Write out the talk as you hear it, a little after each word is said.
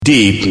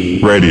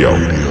Deep Radio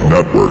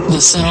Network. The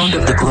sound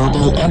of the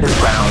global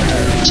underground.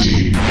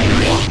 Deep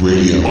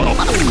Radio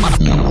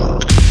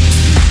Network.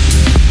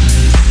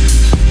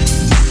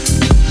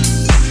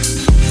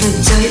 The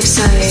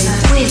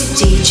DopeZone with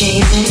DJ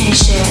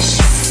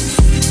Vinicious.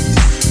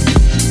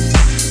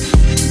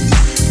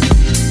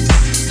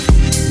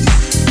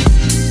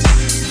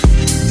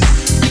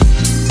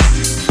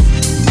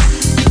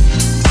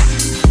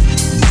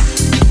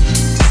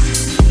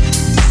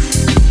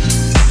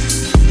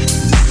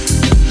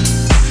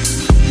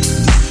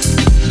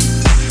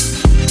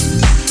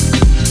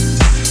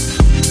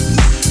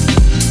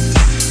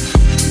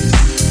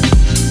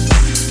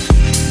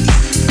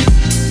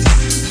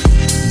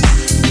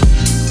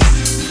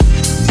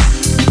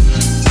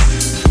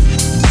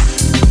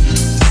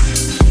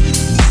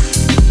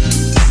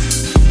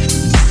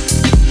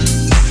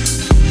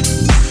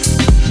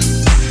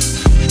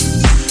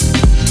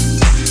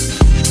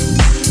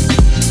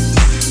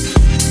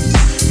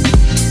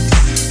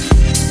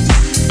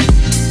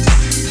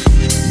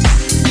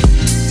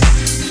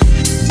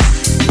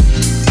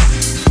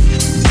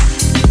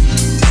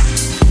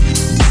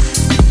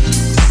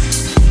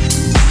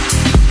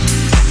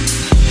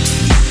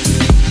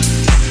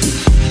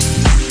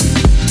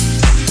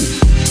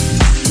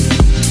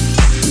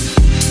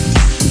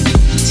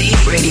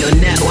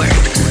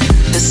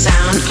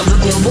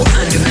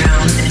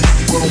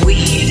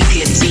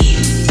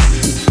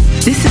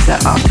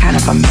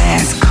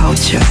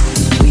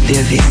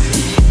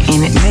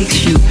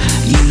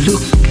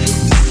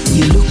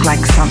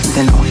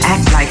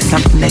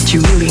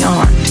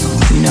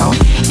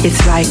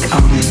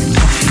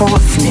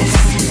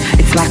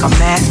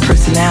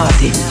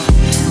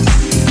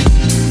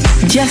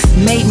 Just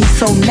made me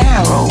so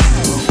narrow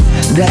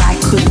that I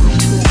couldn't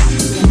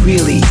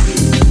really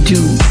do,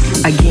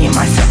 again,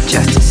 myself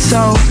justice.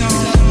 So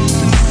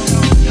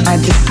I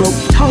just broke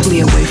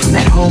totally away from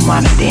that whole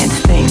modern dance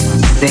thing.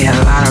 They had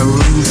a lot of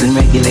rules and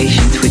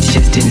regulations which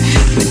just didn't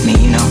fit with me,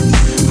 you know.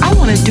 I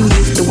want to do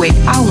this the way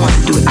I want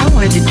to do it. I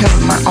want to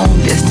determine my own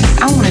destiny.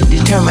 I want to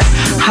determine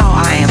how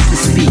I am to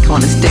speak on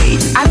a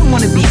stage. I don't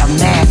want to be a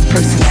mass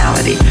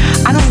personality.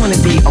 I don't want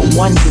to be a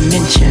one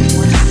dimension.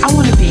 I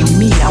want to be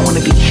me. I want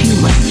to be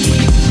human.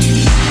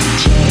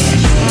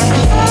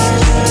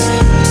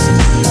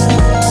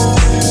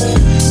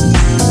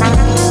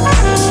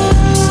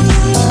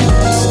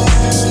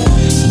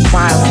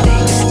 Miles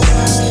Davis,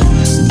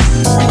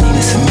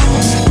 Nina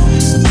Simone,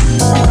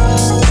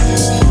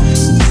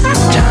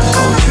 John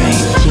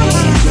Coltrane,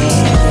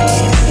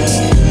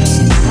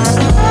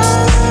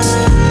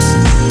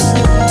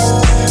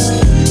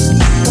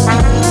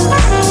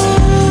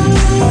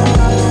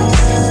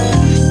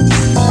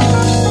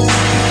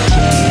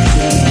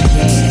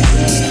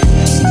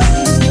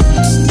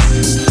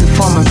 It's a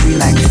form of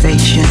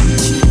relaxation.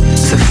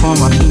 It's a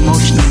form of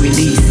emotional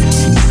release.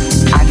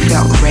 I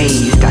felt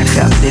raised, I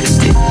felt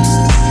lifted.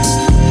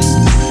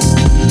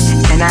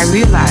 And I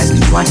realized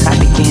once I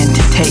began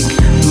to take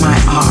my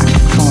art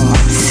form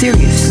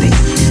seriously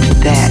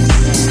that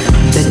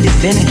the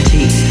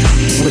divinity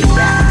would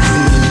rap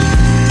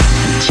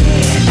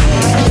through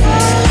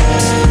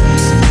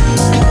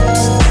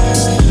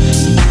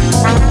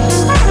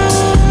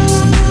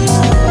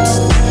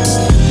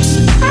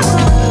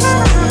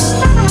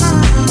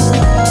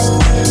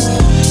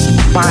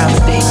Miles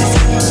Davis,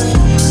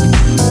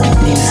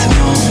 Nina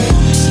Simone,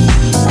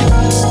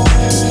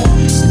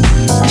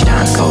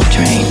 John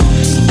Coltrane,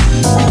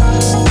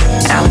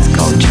 Alice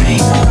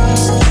Coltrane.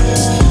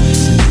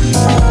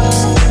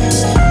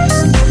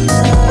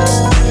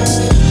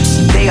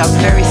 They are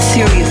very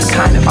serious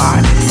kind of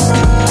artists.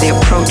 They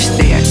approach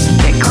their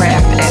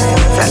craft as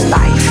it's a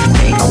life,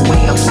 a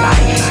way of life.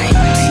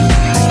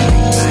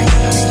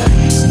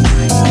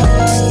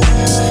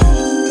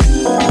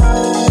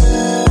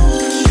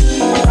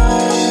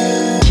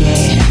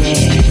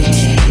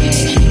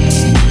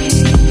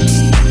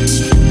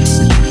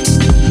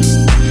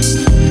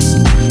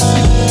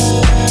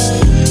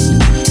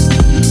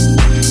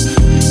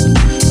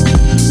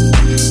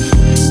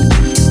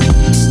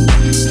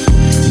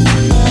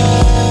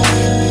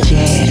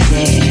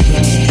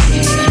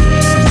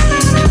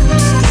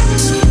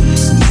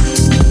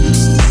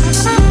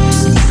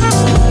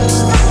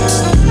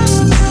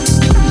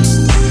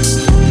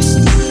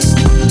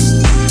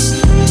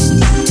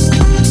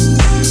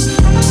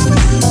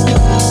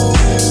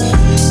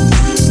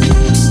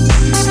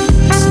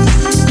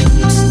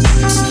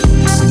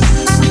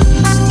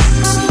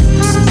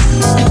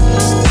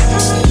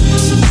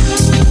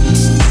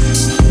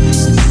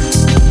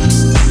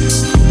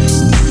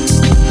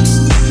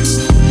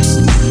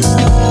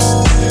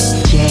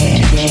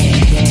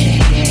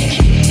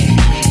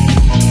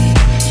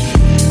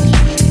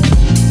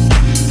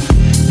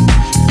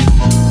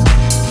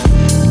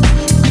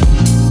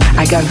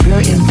 Got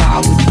very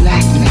involved with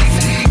blackness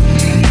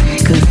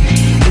because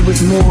it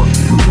was more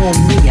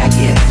me, I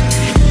guess.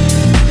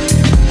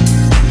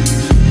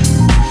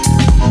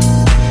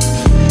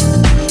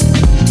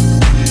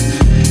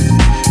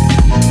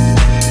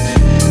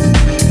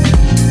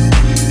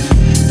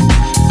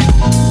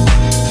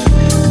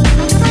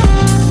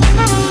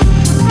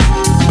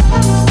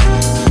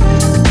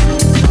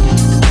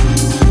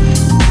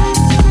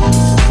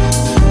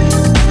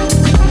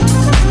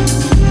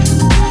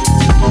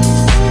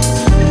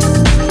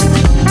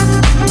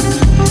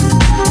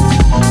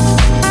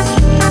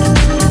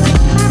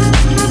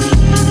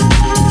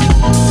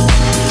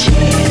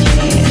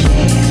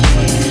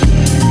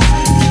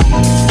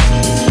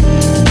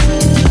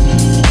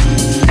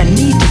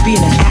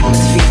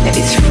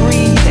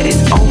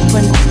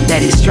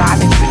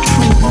 striving for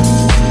truth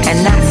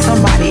and not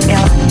somebody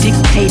else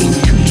dictating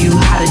to you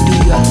how to do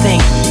your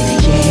thing.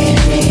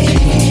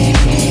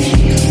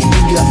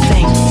 Do your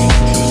thing.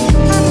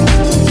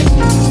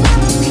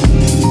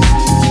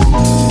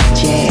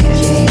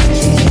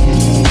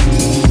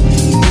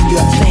 Do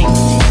your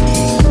thing.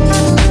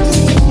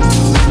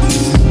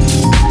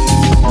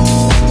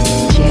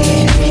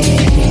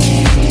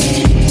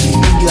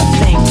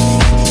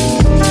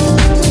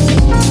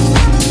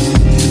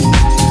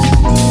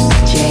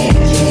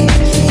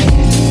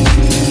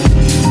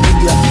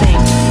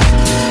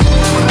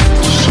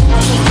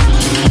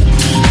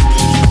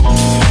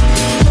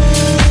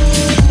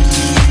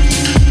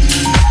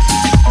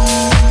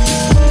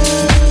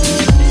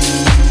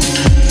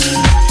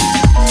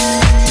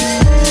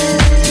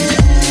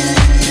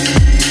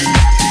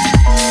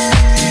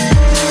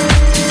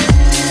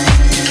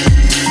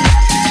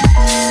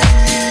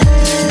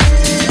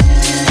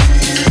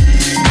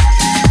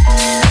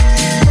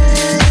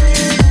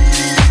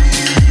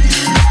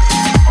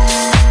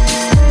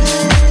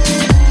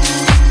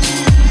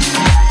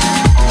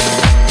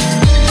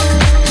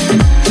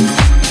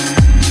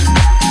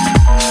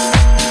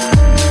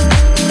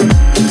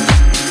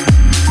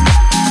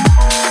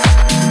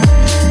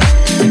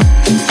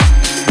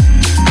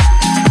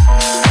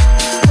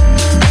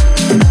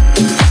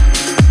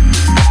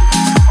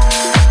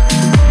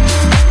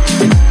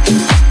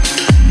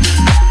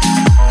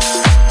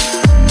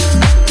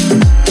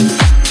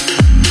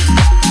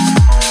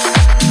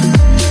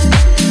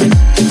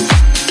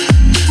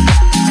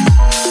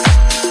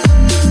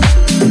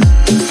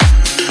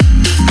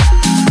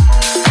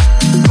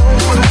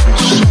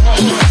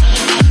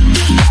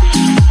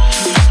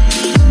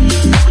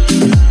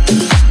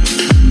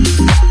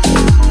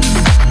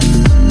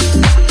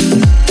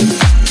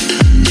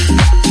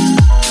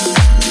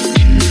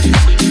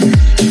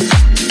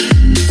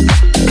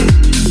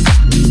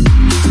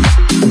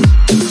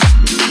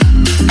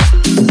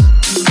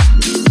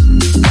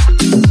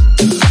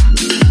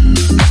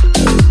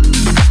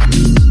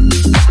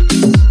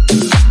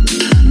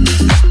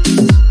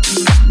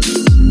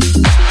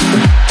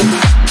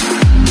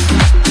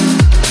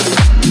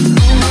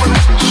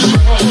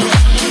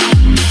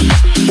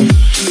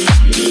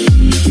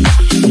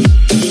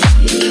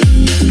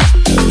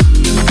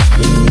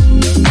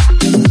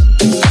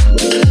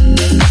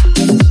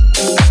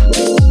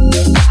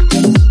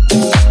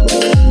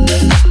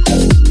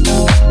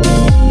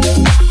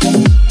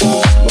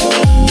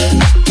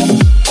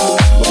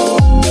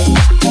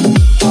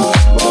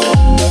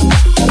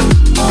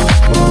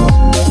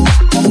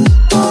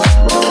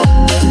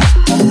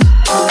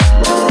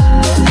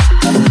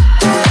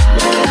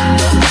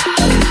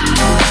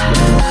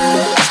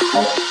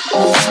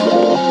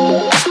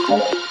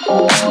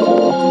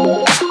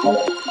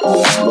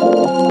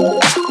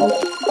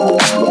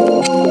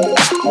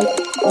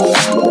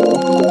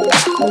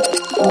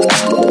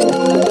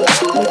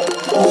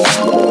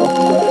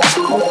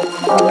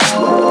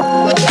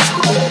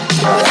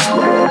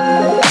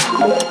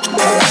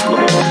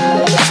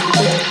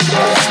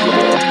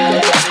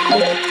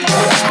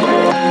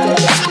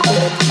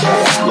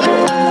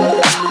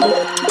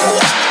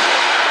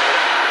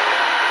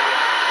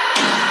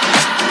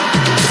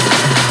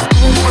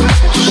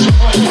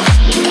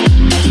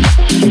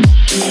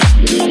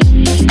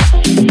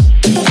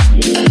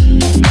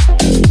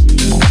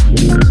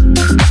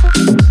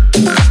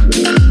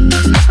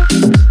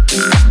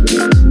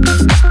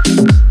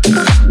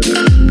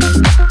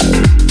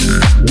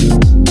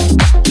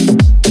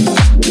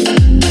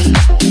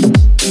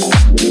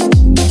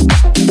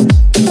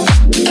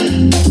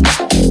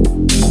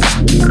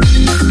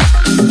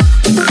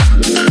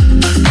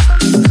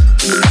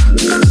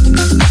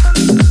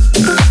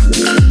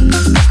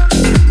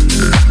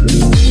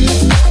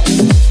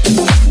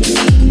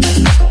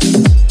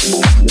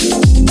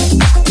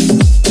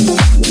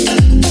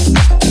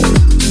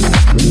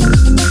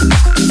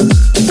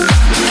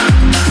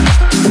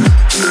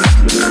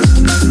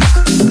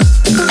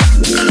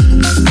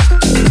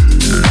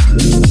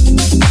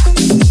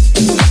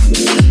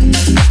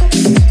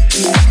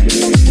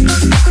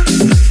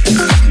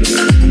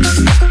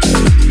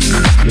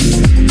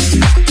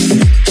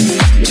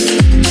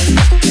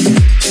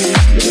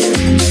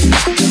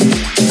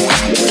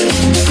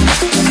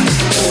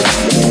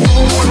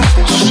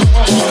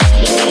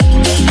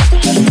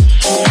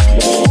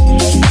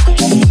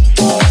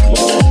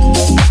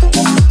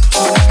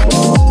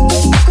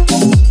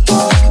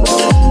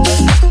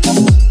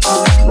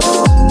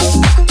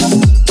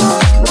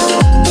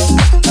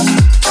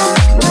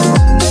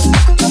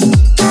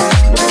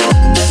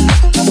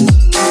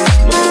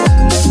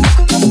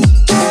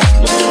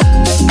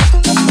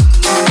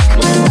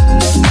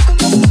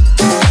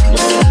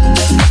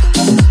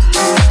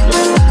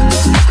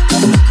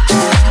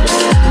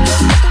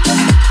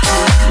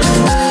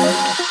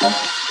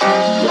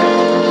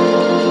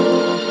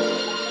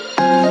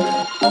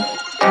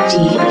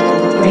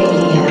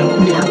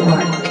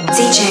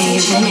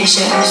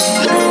 Vinicious.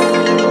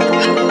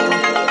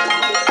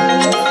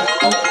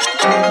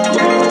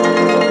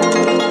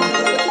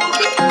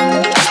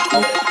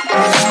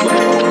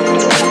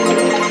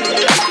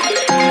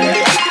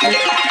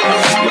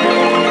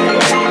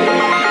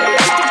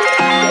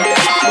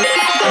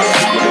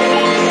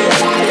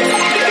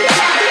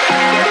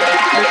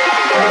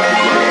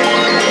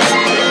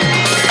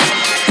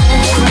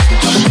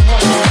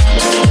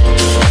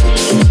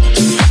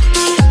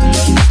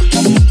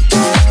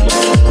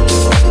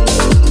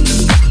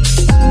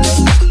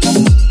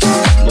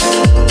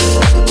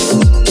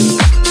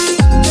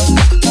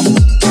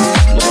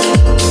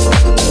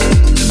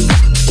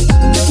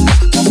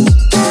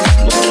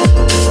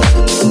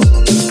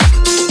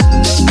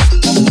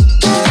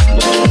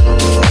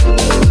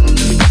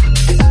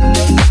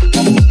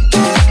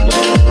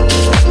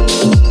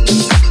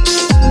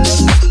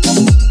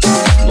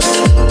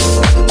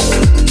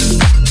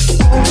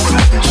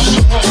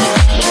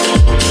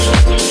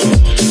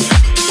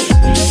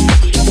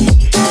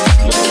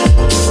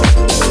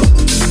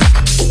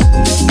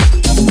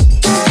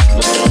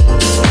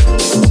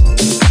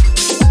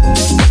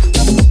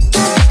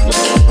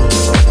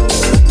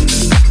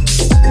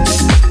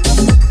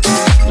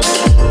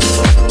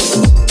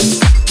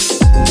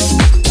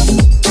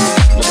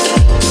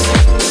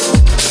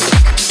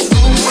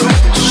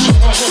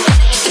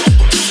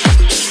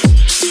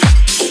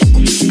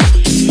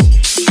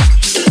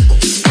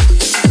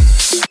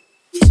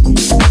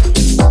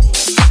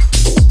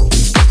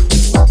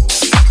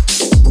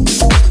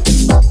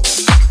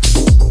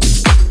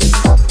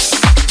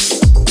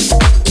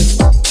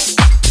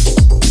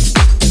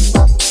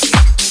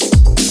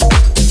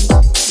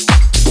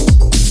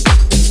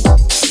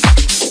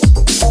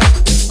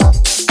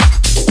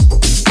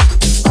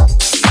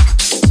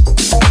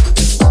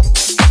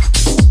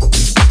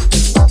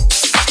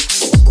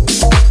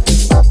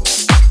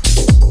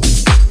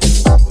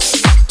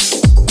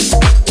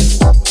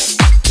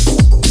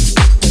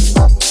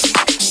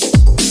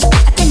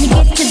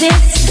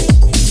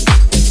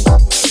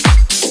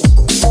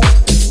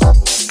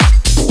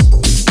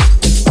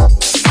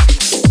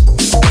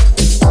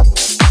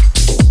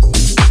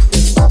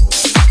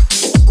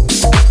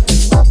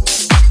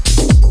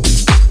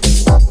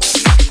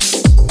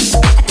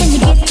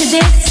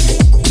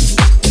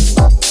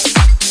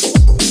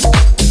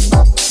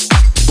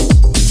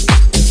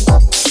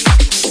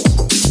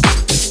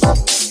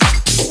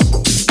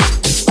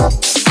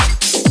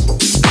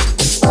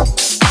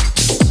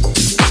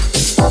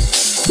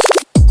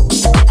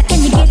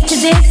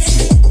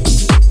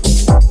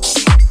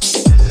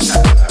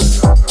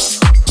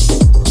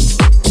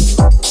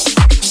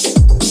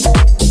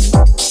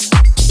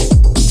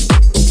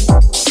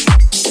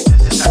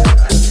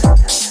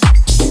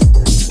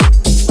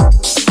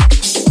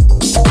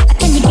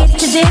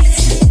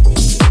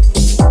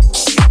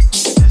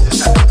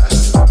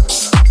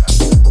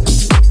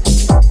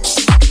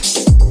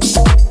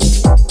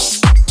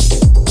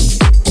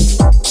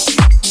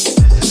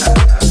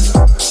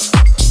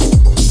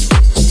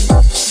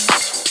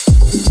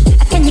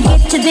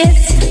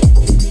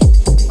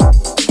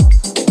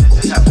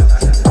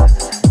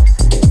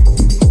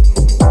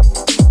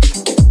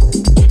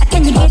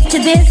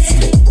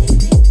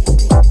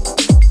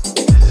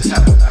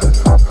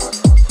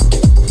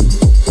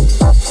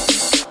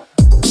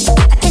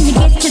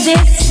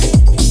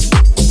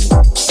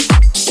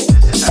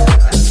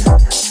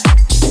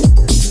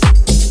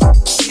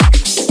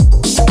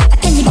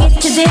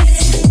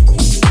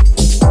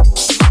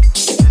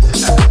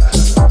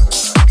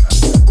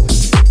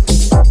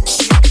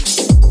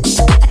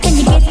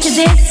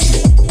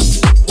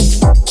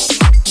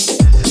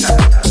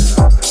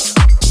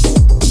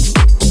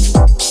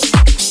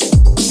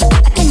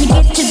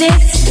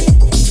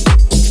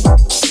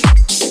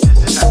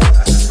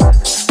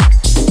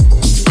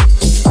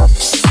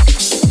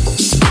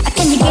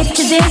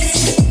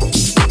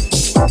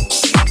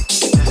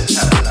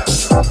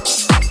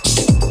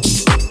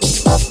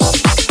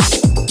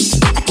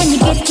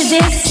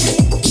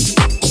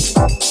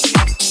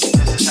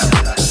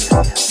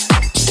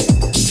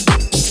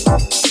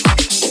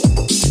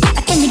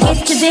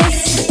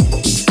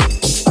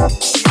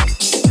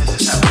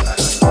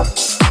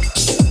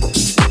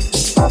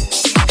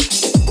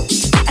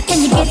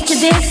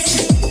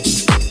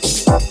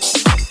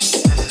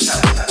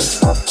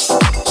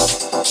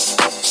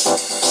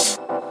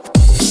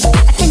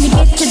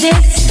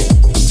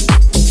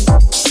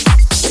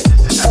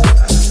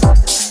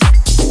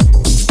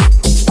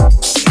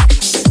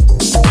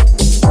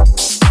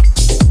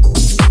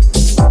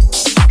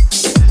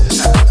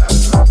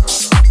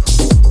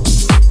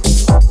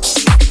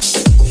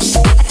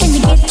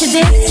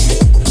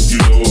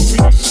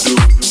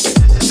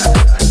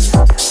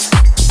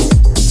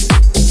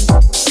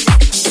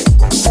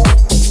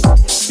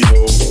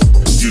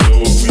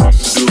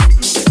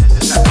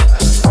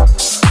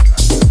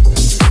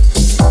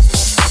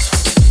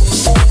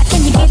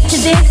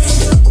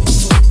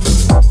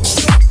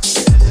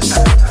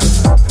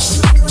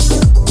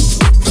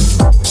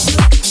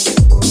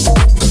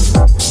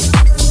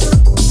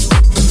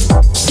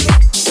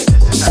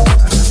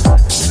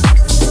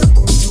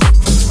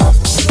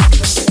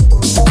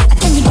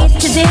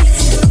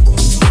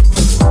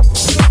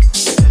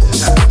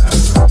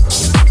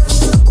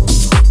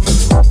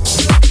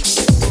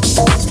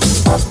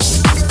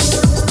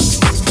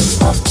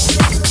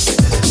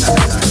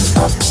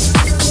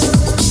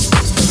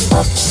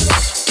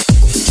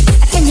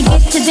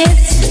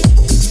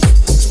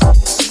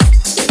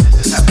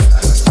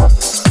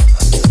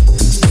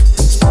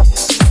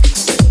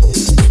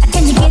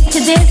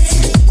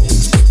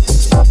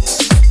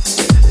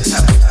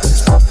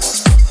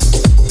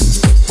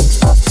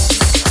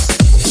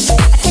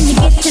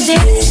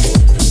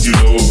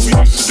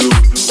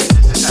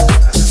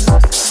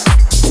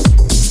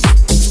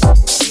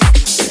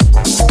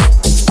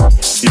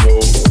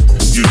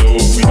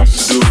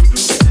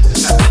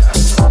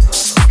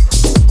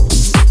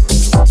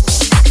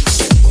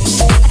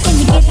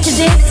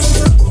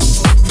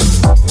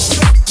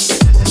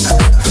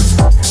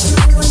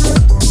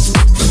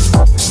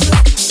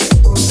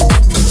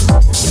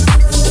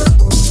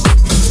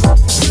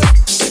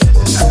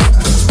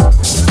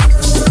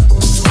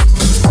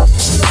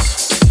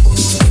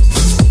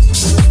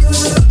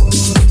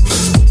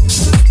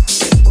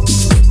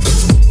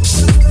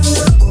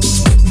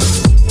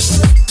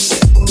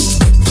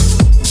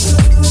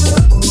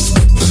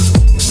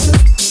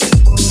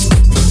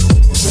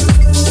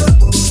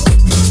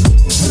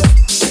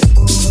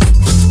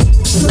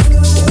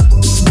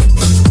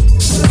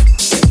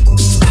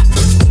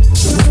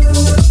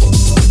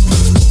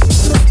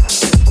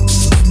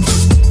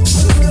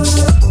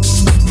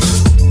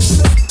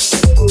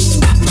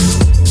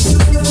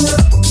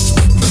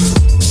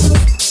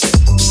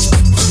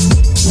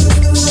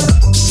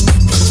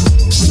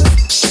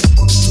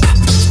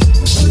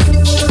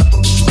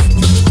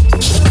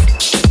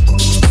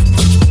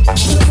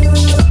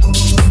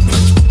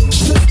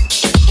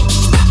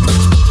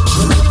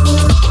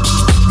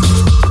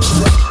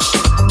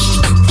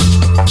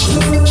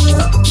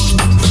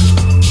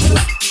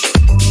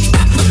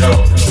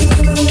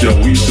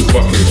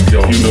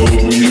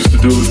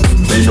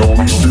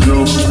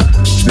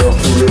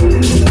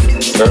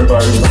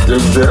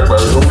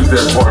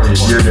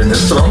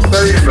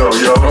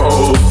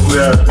 Oh,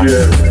 snap,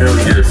 yeah. Hell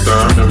yeah, son.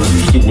 I remember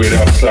we used to wait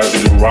outside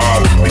the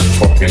garage like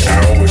fucking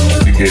hours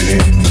to get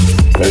in.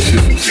 That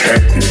shit was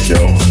hectic,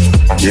 yo.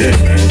 Yeah,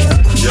 man.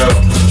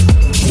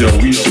 Yo,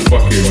 we used to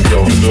fucking,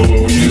 yo, you know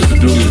what we used to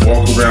do is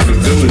walk around the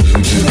village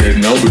and just get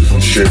numbers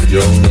and shit, yo.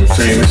 You know what I'm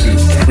saying? This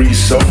is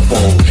pre-cell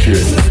phone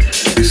shit.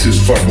 This is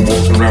fucking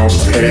walking around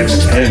with pads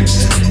and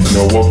pens. You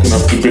know, walking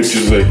up to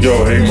bitches like,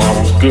 yo, hey, mom,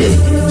 what's good?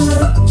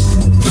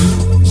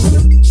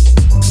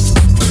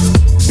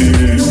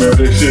 Yeah, man,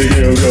 that shit,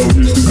 yo,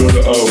 we used to go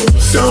to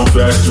Sound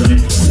Factory,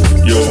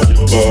 yo, we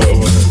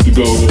used to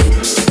go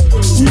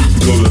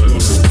to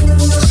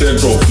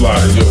Central Fly,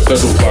 yo,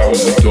 Central Fly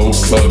was a dope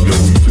club, yo,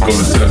 we used to go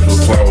to Central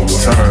Fly all the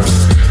time.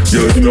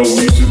 Yo, you know what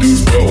we used to do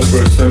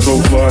over at Central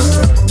Fly?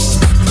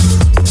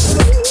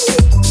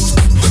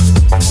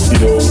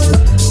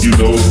 You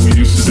know what we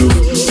used to do?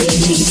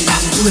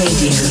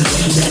 Radio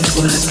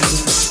Network.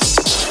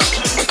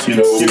 You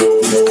know what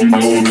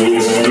we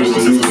used to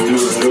do?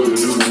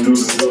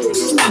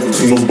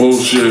 No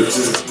bullshit.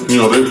 You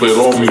know, they played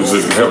all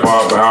music,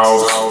 hip-hop,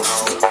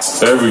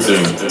 house,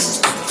 everything.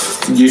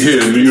 Yeah,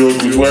 New York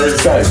was where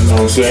it's at, you know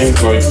what I'm saying?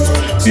 It's like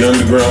the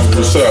underground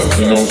was up,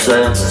 you know what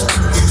I'm saying?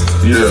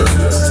 Yeah,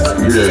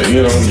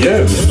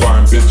 just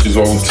find bitches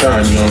all the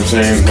time, you know what I'm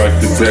saying? It's like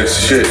the best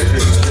shit.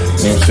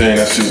 You know what I'm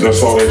saying?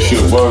 That's all that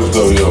shit was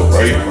though, yo,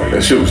 right?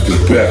 That shit was the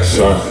best,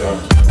 son.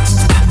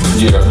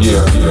 Yeah.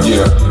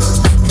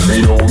 And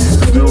you know what we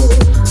used to do?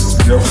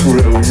 You know, for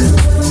real,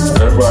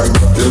 everybody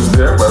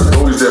was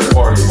always that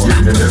party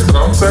getting in. That's what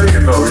I'm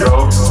saying though,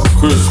 yo.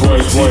 Chris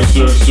White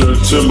shirt,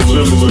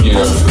 Timberland.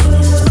 Yeah.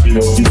 You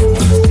know what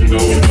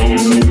we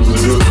used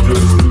to do?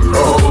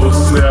 Oh,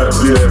 snap,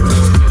 yeah. You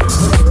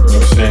know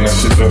what I'm saying?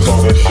 That's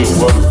all that shit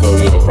was though,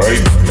 yo,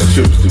 right? That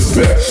shit was the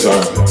best,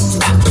 son.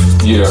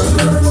 Yeah.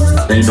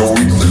 And you know what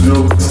we used to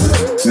do?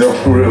 You know,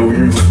 for real,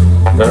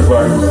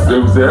 everybody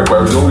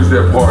was always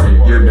that party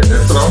getting in.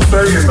 That's what I'm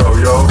saying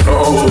though, yo.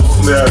 Oh,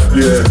 snap,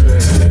 yeah.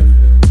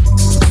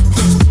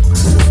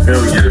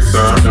 Hell yeah,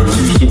 son. I remember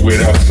we used to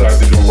wait outside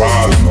the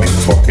garage like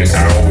fucking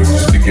hours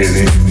to get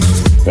in.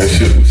 That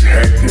shit was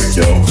hectic,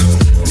 yo.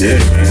 Yeah,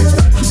 man.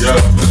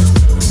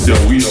 Yo,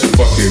 we used to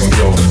fucking,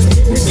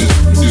 we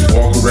just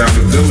walk around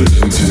the village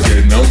and just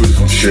get numbers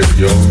and shit,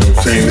 yo. You know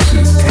what I'm saying? This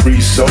is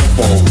pre-cell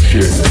phone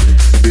shit.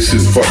 This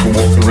is fucking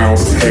walking around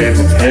with pads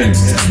and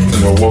pens.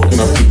 You know, walking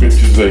up to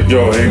bitches like,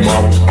 yo, hey,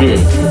 mom, what's good?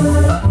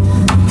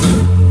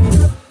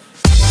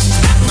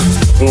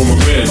 Oh, my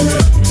man,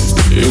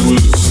 it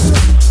was,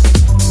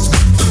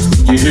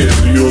 New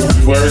York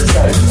was where it's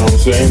at, you know what I'm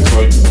saying? It's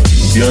like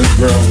the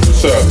underground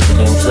was up, you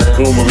know what I'm saying?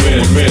 Oh, my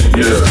man,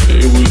 yeah,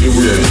 it was,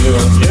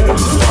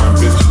 just find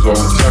bitches all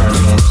the time,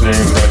 you know what I'm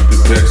saying? It's like the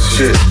best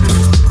shit.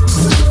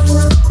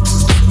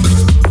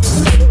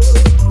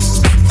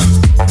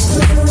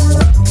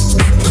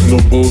 No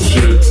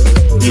bullshit.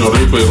 You know,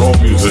 they played all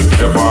music,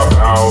 hip-hop,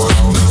 house,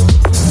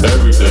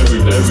 everything.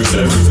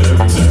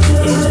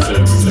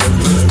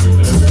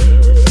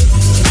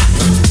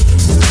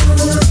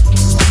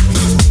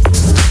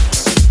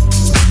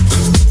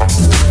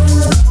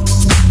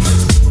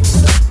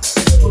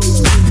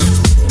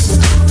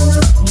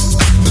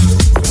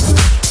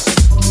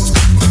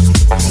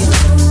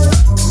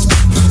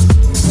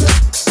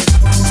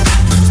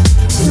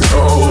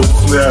 Oh,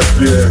 snap,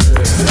 yeah.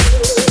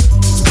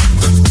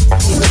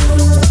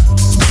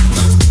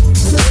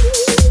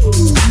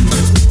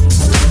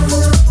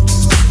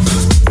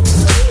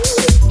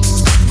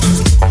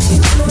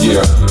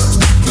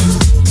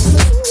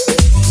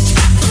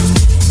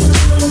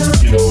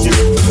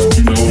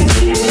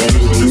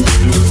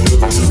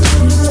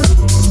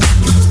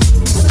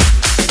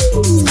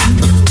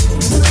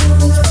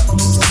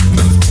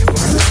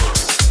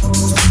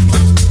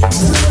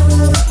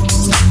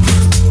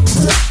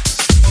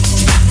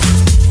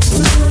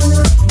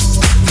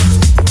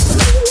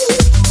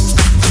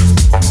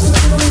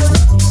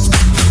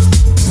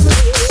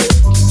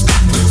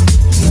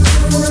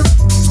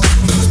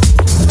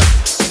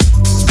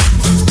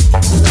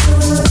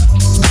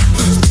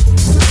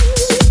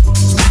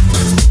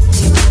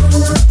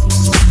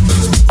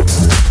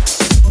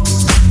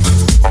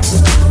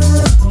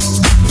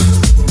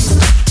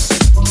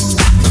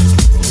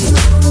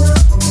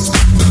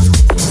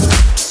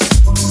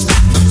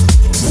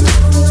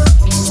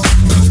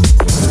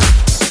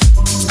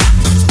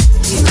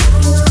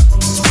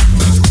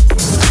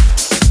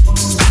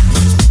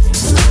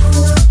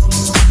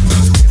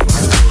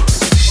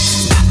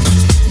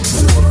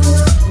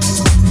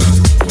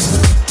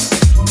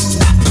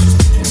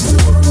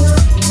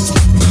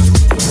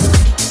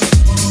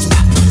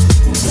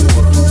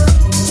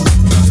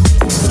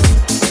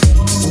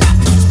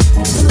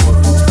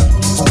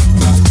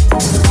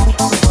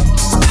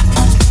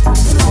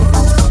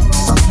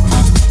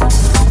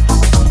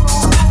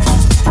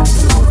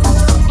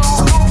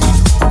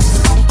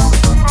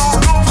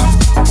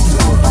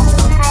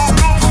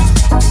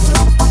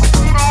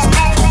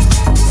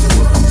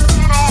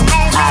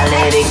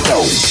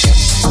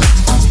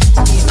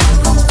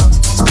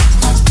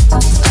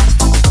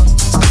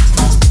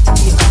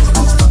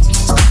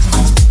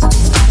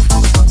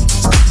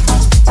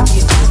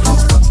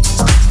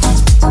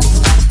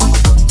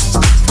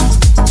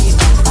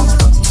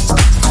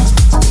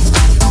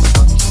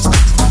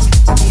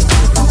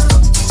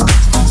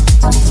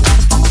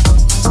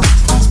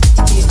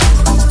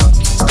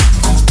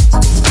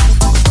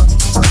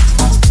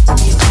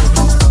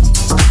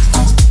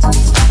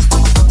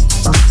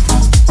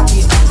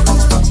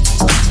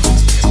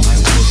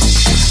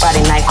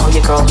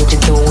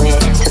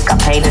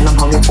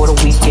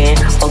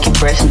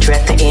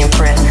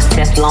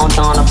 Long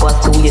John, I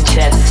bust through your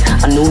chest.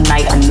 A new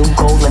night, a new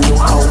goal, a new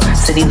hoe.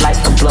 City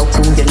lights to blow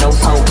through your nose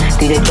hole.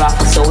 DJ drop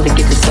a soul to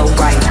get you so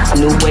right. A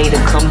new way to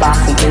come by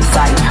some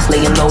insight.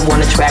 Laying low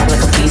on the track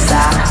like a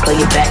B-side. Play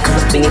it back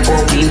cause I'm feeling for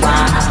a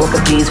rewind. Work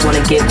of these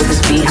wanna get with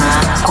this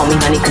behind. Call me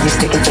honey cause you're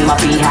sticking to my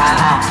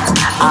beehive.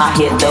 I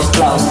hit the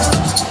flow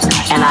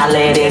and I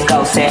let it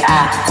go. Say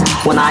I,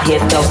 when I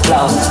hit the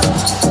flow,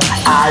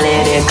 I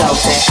let it go.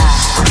 Say I,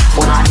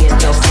 when I hit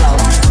the flow,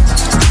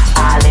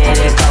 I let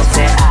it go.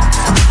 Say I,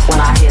 when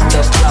I hit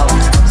the flow,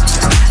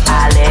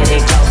 I let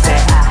it go.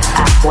 Say I,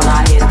 when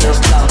I hit the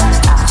flow,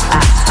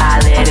 I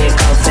let it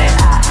go. Say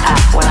I,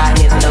 when I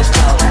hit the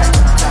flow,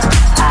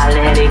 I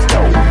let it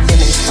go.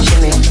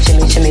 Shimmy,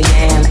 shimmy, shimmy,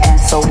 yam.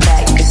 Ass so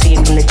fat you can see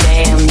it from the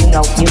jam.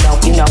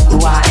 You know who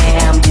I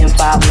am. M5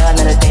 blood,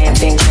 not a damn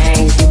thing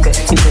changed. You could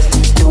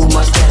do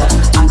much better.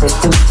 I could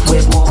do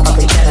with more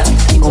fucking cheddar.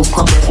 Keep on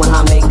pumping when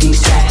I make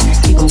these tracks.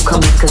 Keep them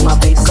coming cause my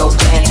bass so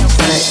bad.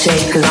 Wanna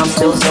chase cause I'm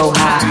still so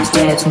high.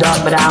 Yeah, it's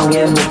dark but I don't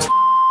give a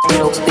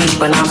real deep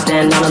when I'm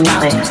standing on a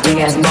mountain. Big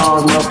ass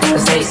balls, motherfucker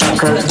say something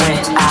cause when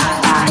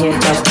I hit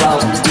the flow,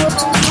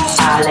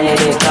 I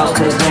let it go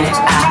cause when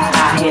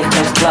I hit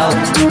the flow,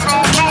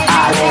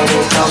 I let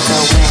it go. So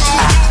when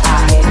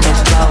I hit the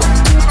flow,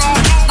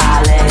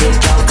 I let it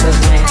go cause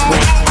when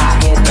I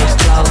hit the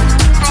flow,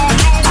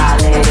 I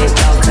let it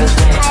go cause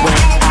when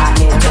I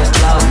hit the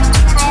flow,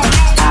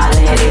 I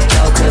let it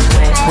go cause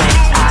when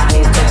I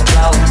hit the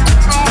flow,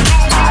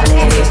 I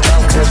let it go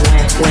cause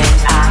when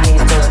I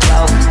hit the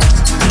flow,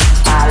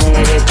 I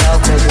let it go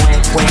cause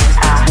when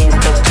I hit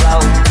the flow,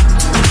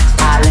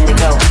 I let it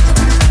go,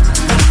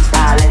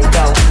 I let it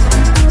go,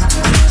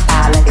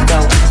 I let it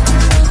go,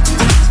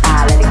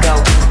 I let it go,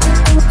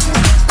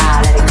 I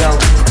let it go,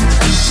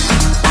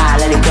 I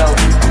let it go,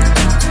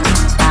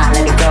 I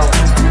let it go,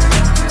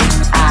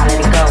 I let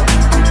it go,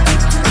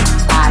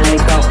 I let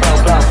it go, flow,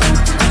 flow,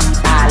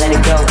 I let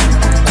it go,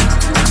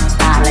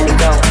 I let it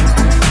go,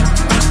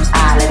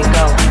 I let it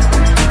go,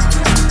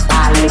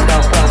 I let it go,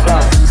 flow,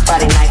 flow.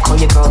 Friday night, call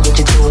your girls, what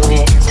you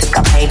doing? Took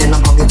out paid and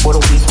I'm hungry for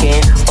the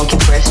weekend. Funky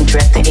fresh and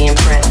dressed to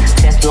impress.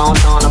 Test Long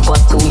John, I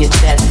bust through your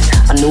chest.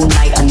 A new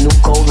night, a new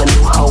goal, a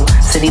new hoe.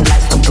 City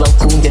lights to blow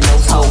through your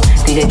nose hole.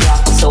 DJ drop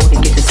the soul to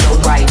get you so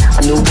right.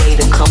 A new way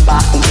to come by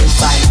some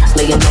insight.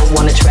 Laying low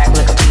on the track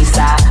like a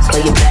B-side.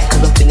 Play it back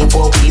cause I'm feeling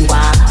for a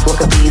rewind.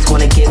 Work of these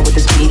wanna get with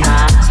this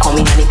behind. Call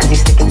me honey cause you're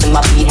sticking to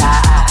my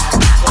beehive.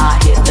 I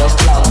hit the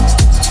flow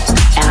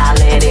and I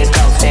let it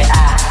go. Say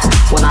I,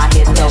 when I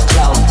hit the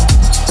flow,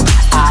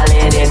 I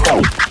let it go.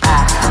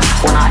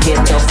 When I hit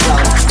the flow,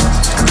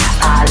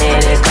 I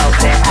let it go.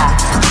 Say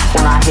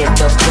when I hit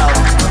the flow,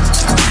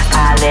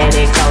 I let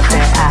it go.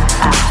 Say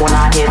when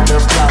I hit the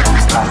flow,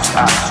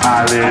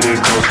 I let it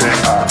go. Say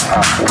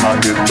when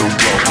I hit the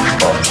flow,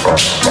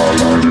 I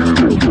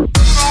let it go.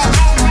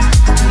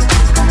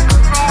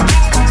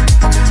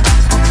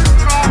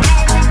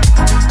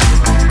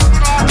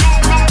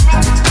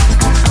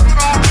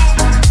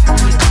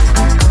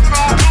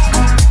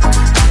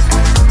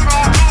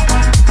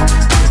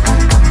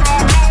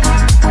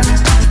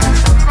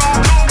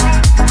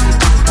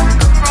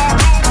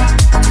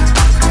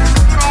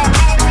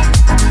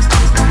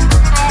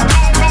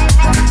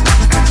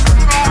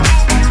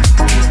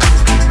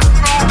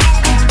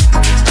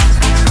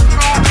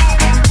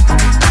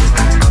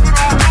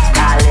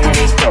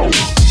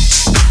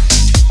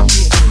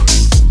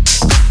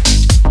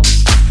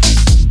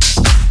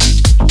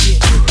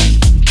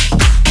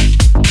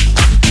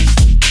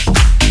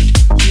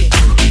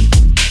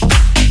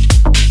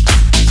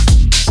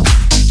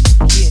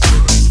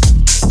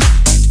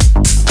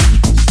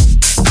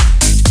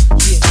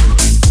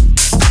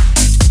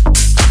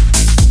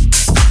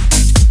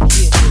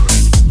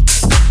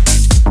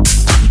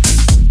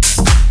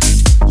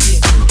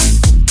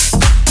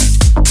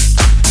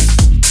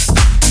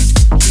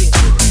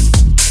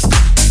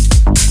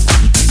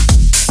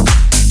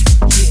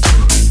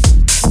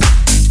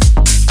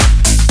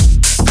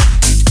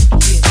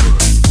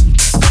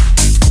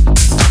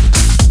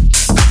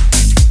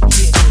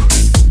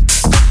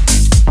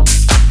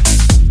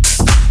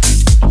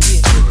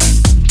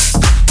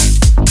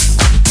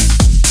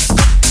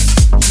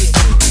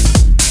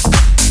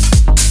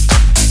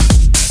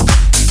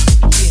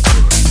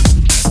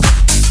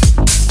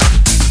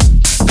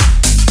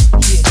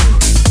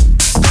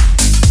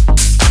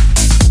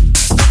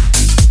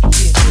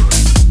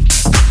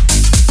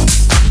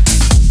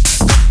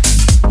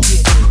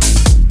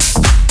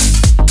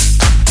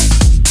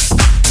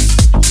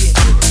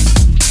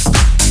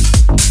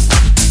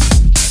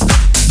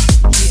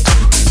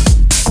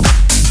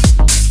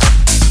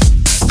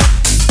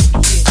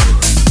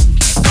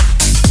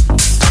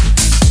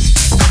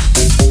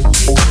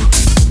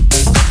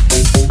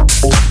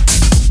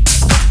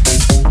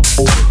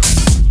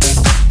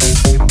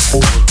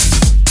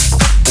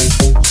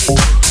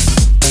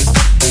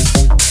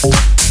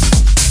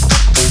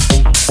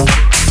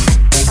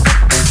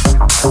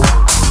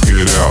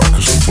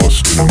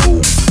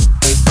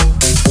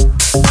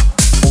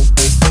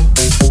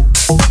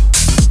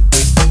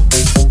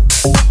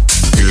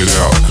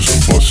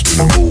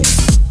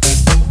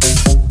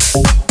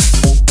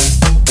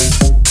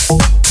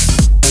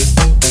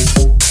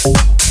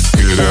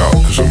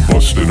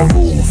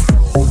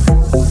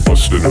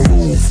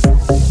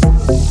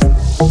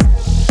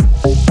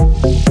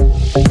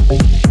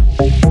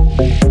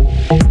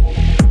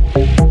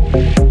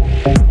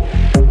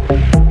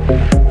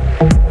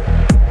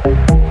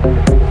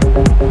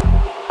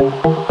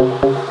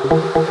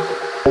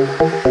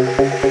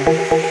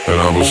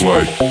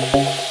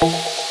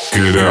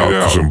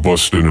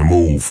 busting a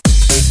move.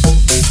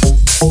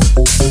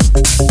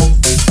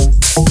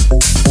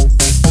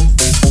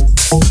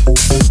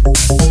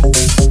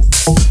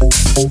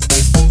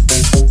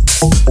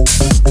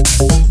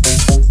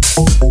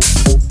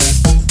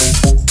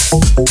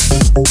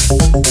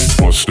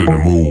 Busting a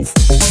move.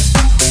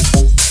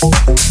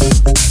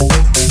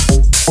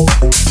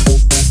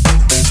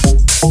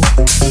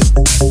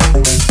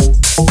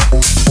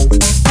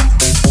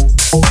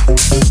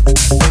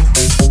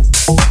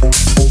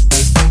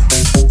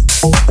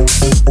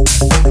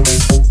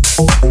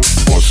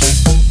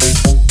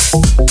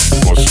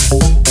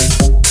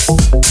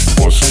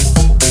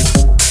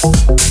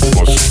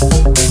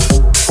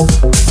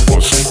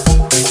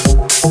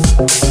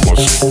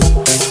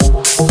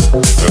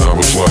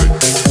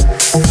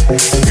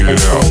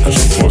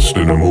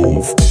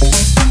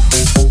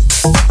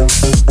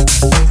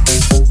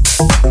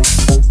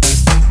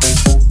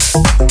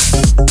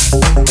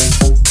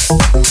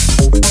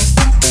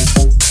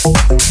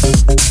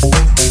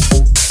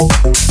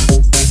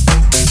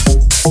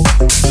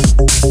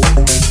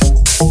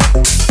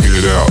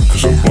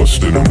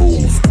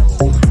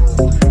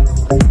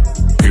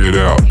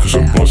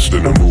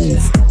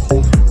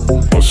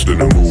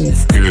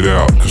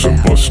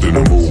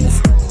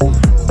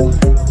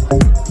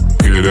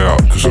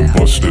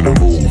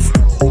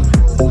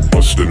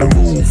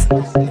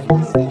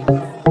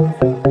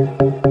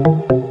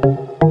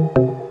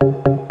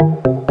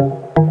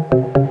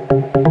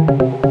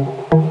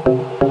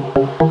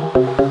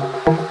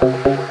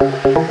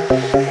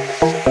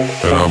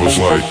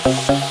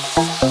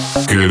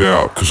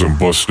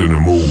 Busting a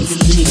move.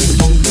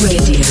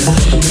 Radio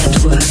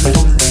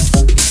Network.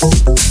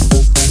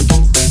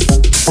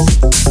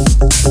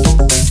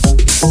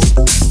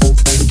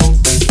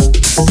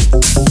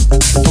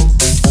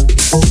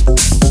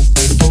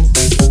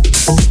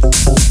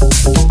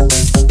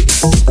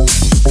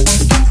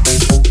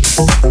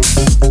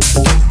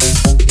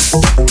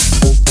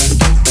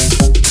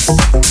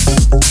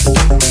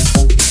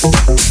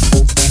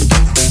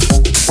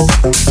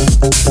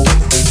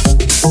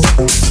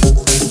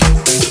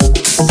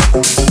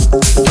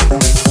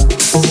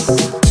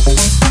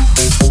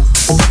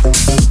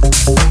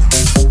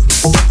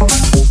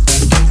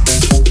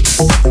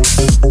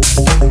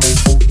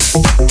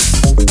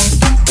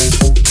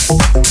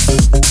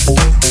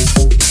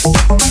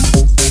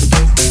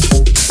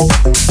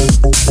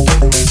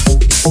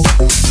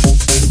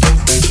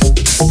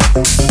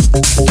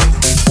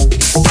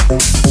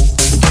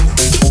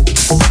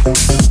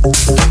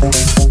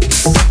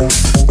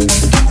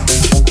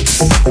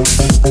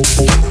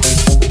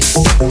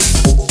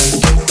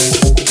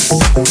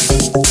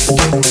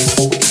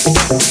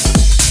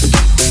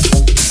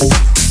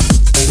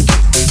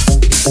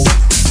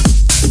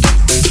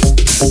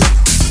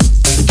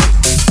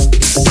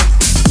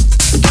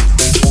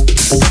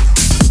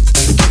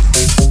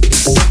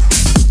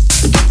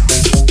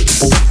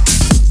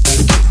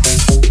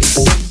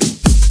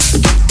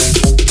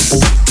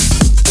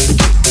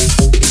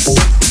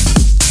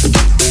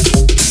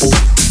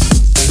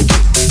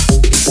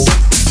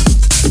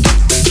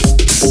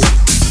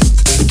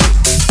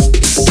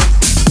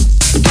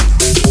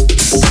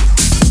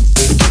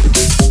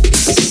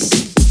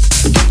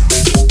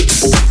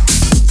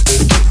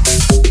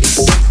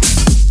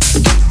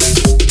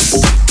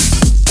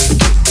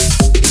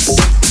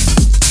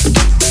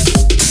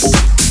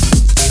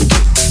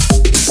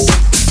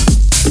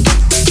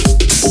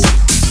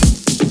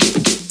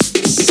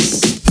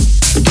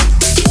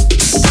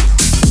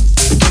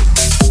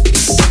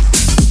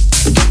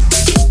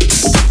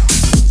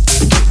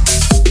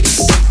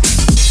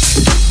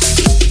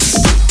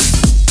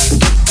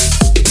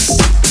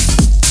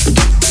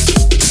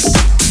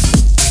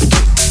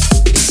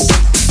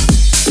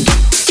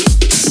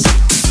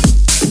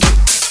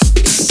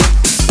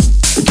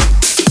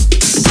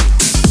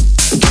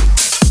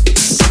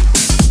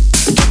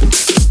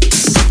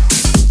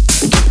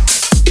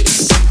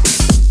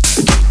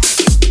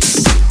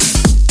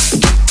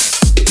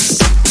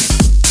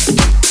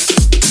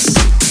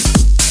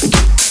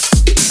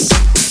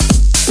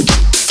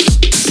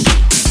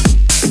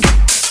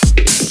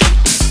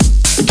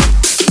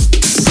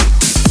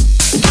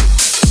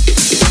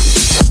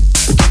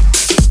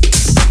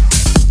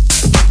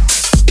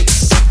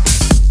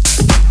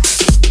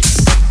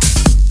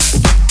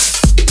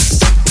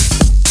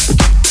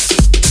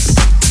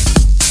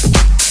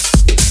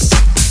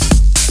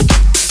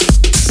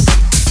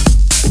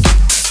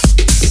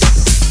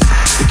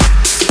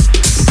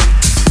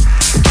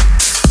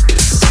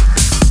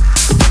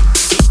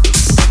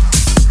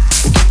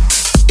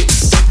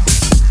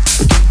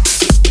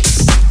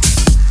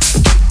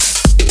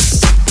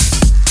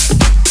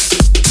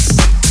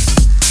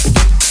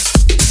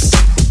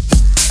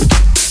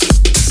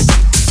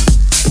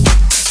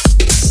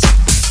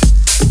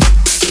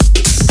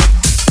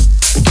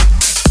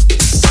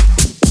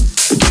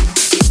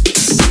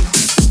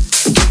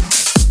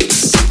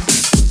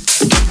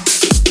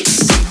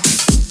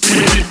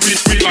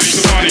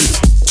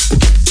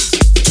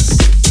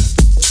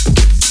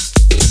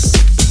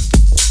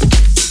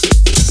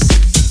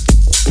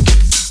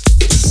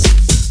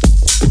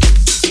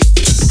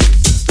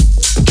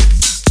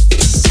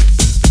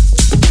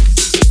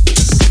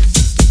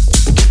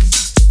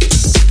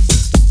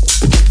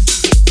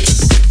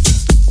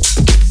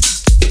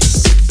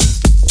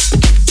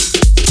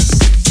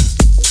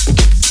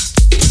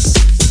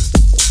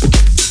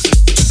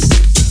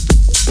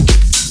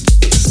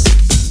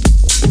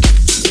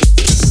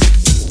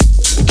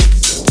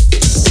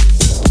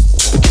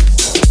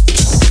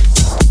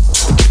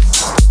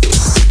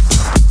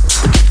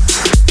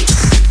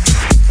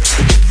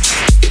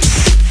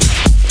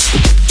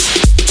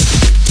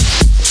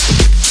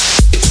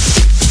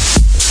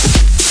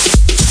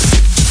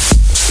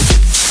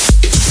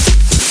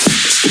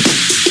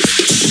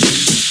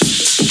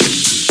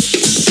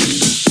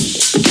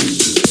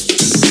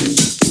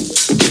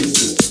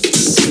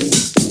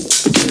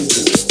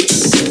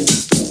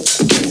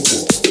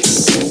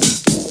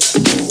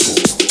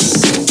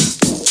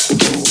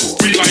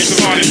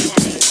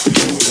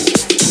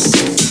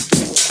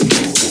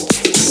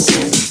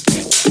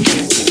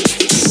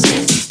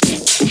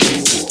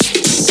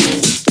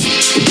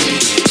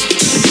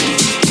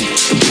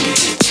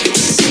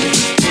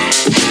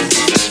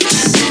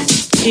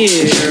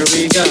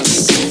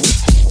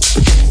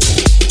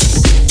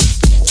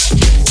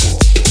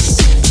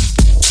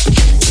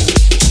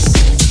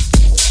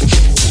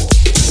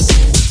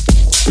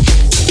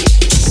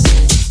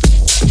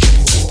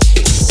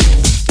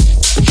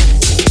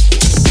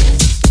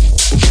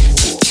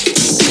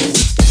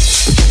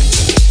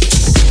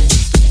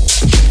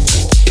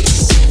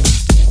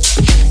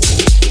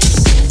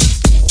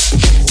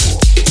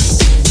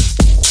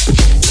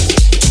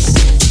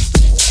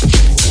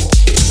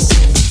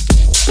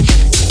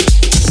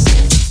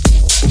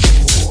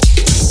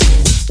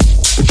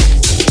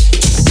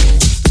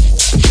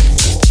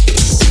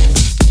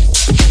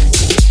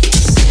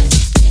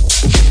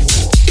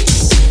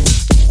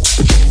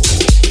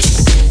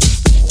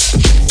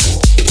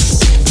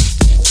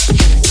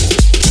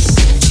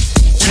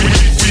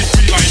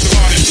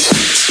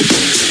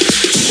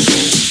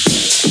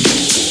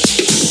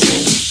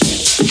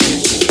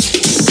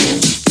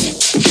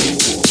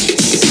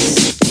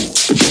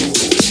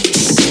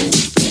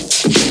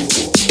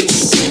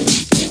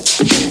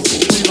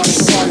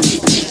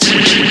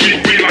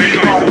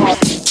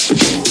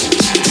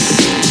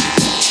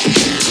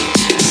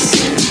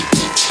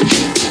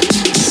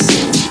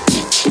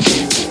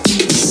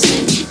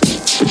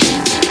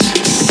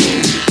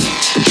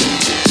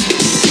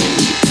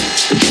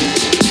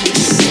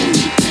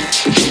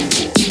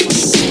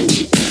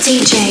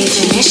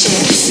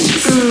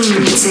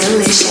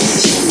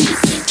 Delicious.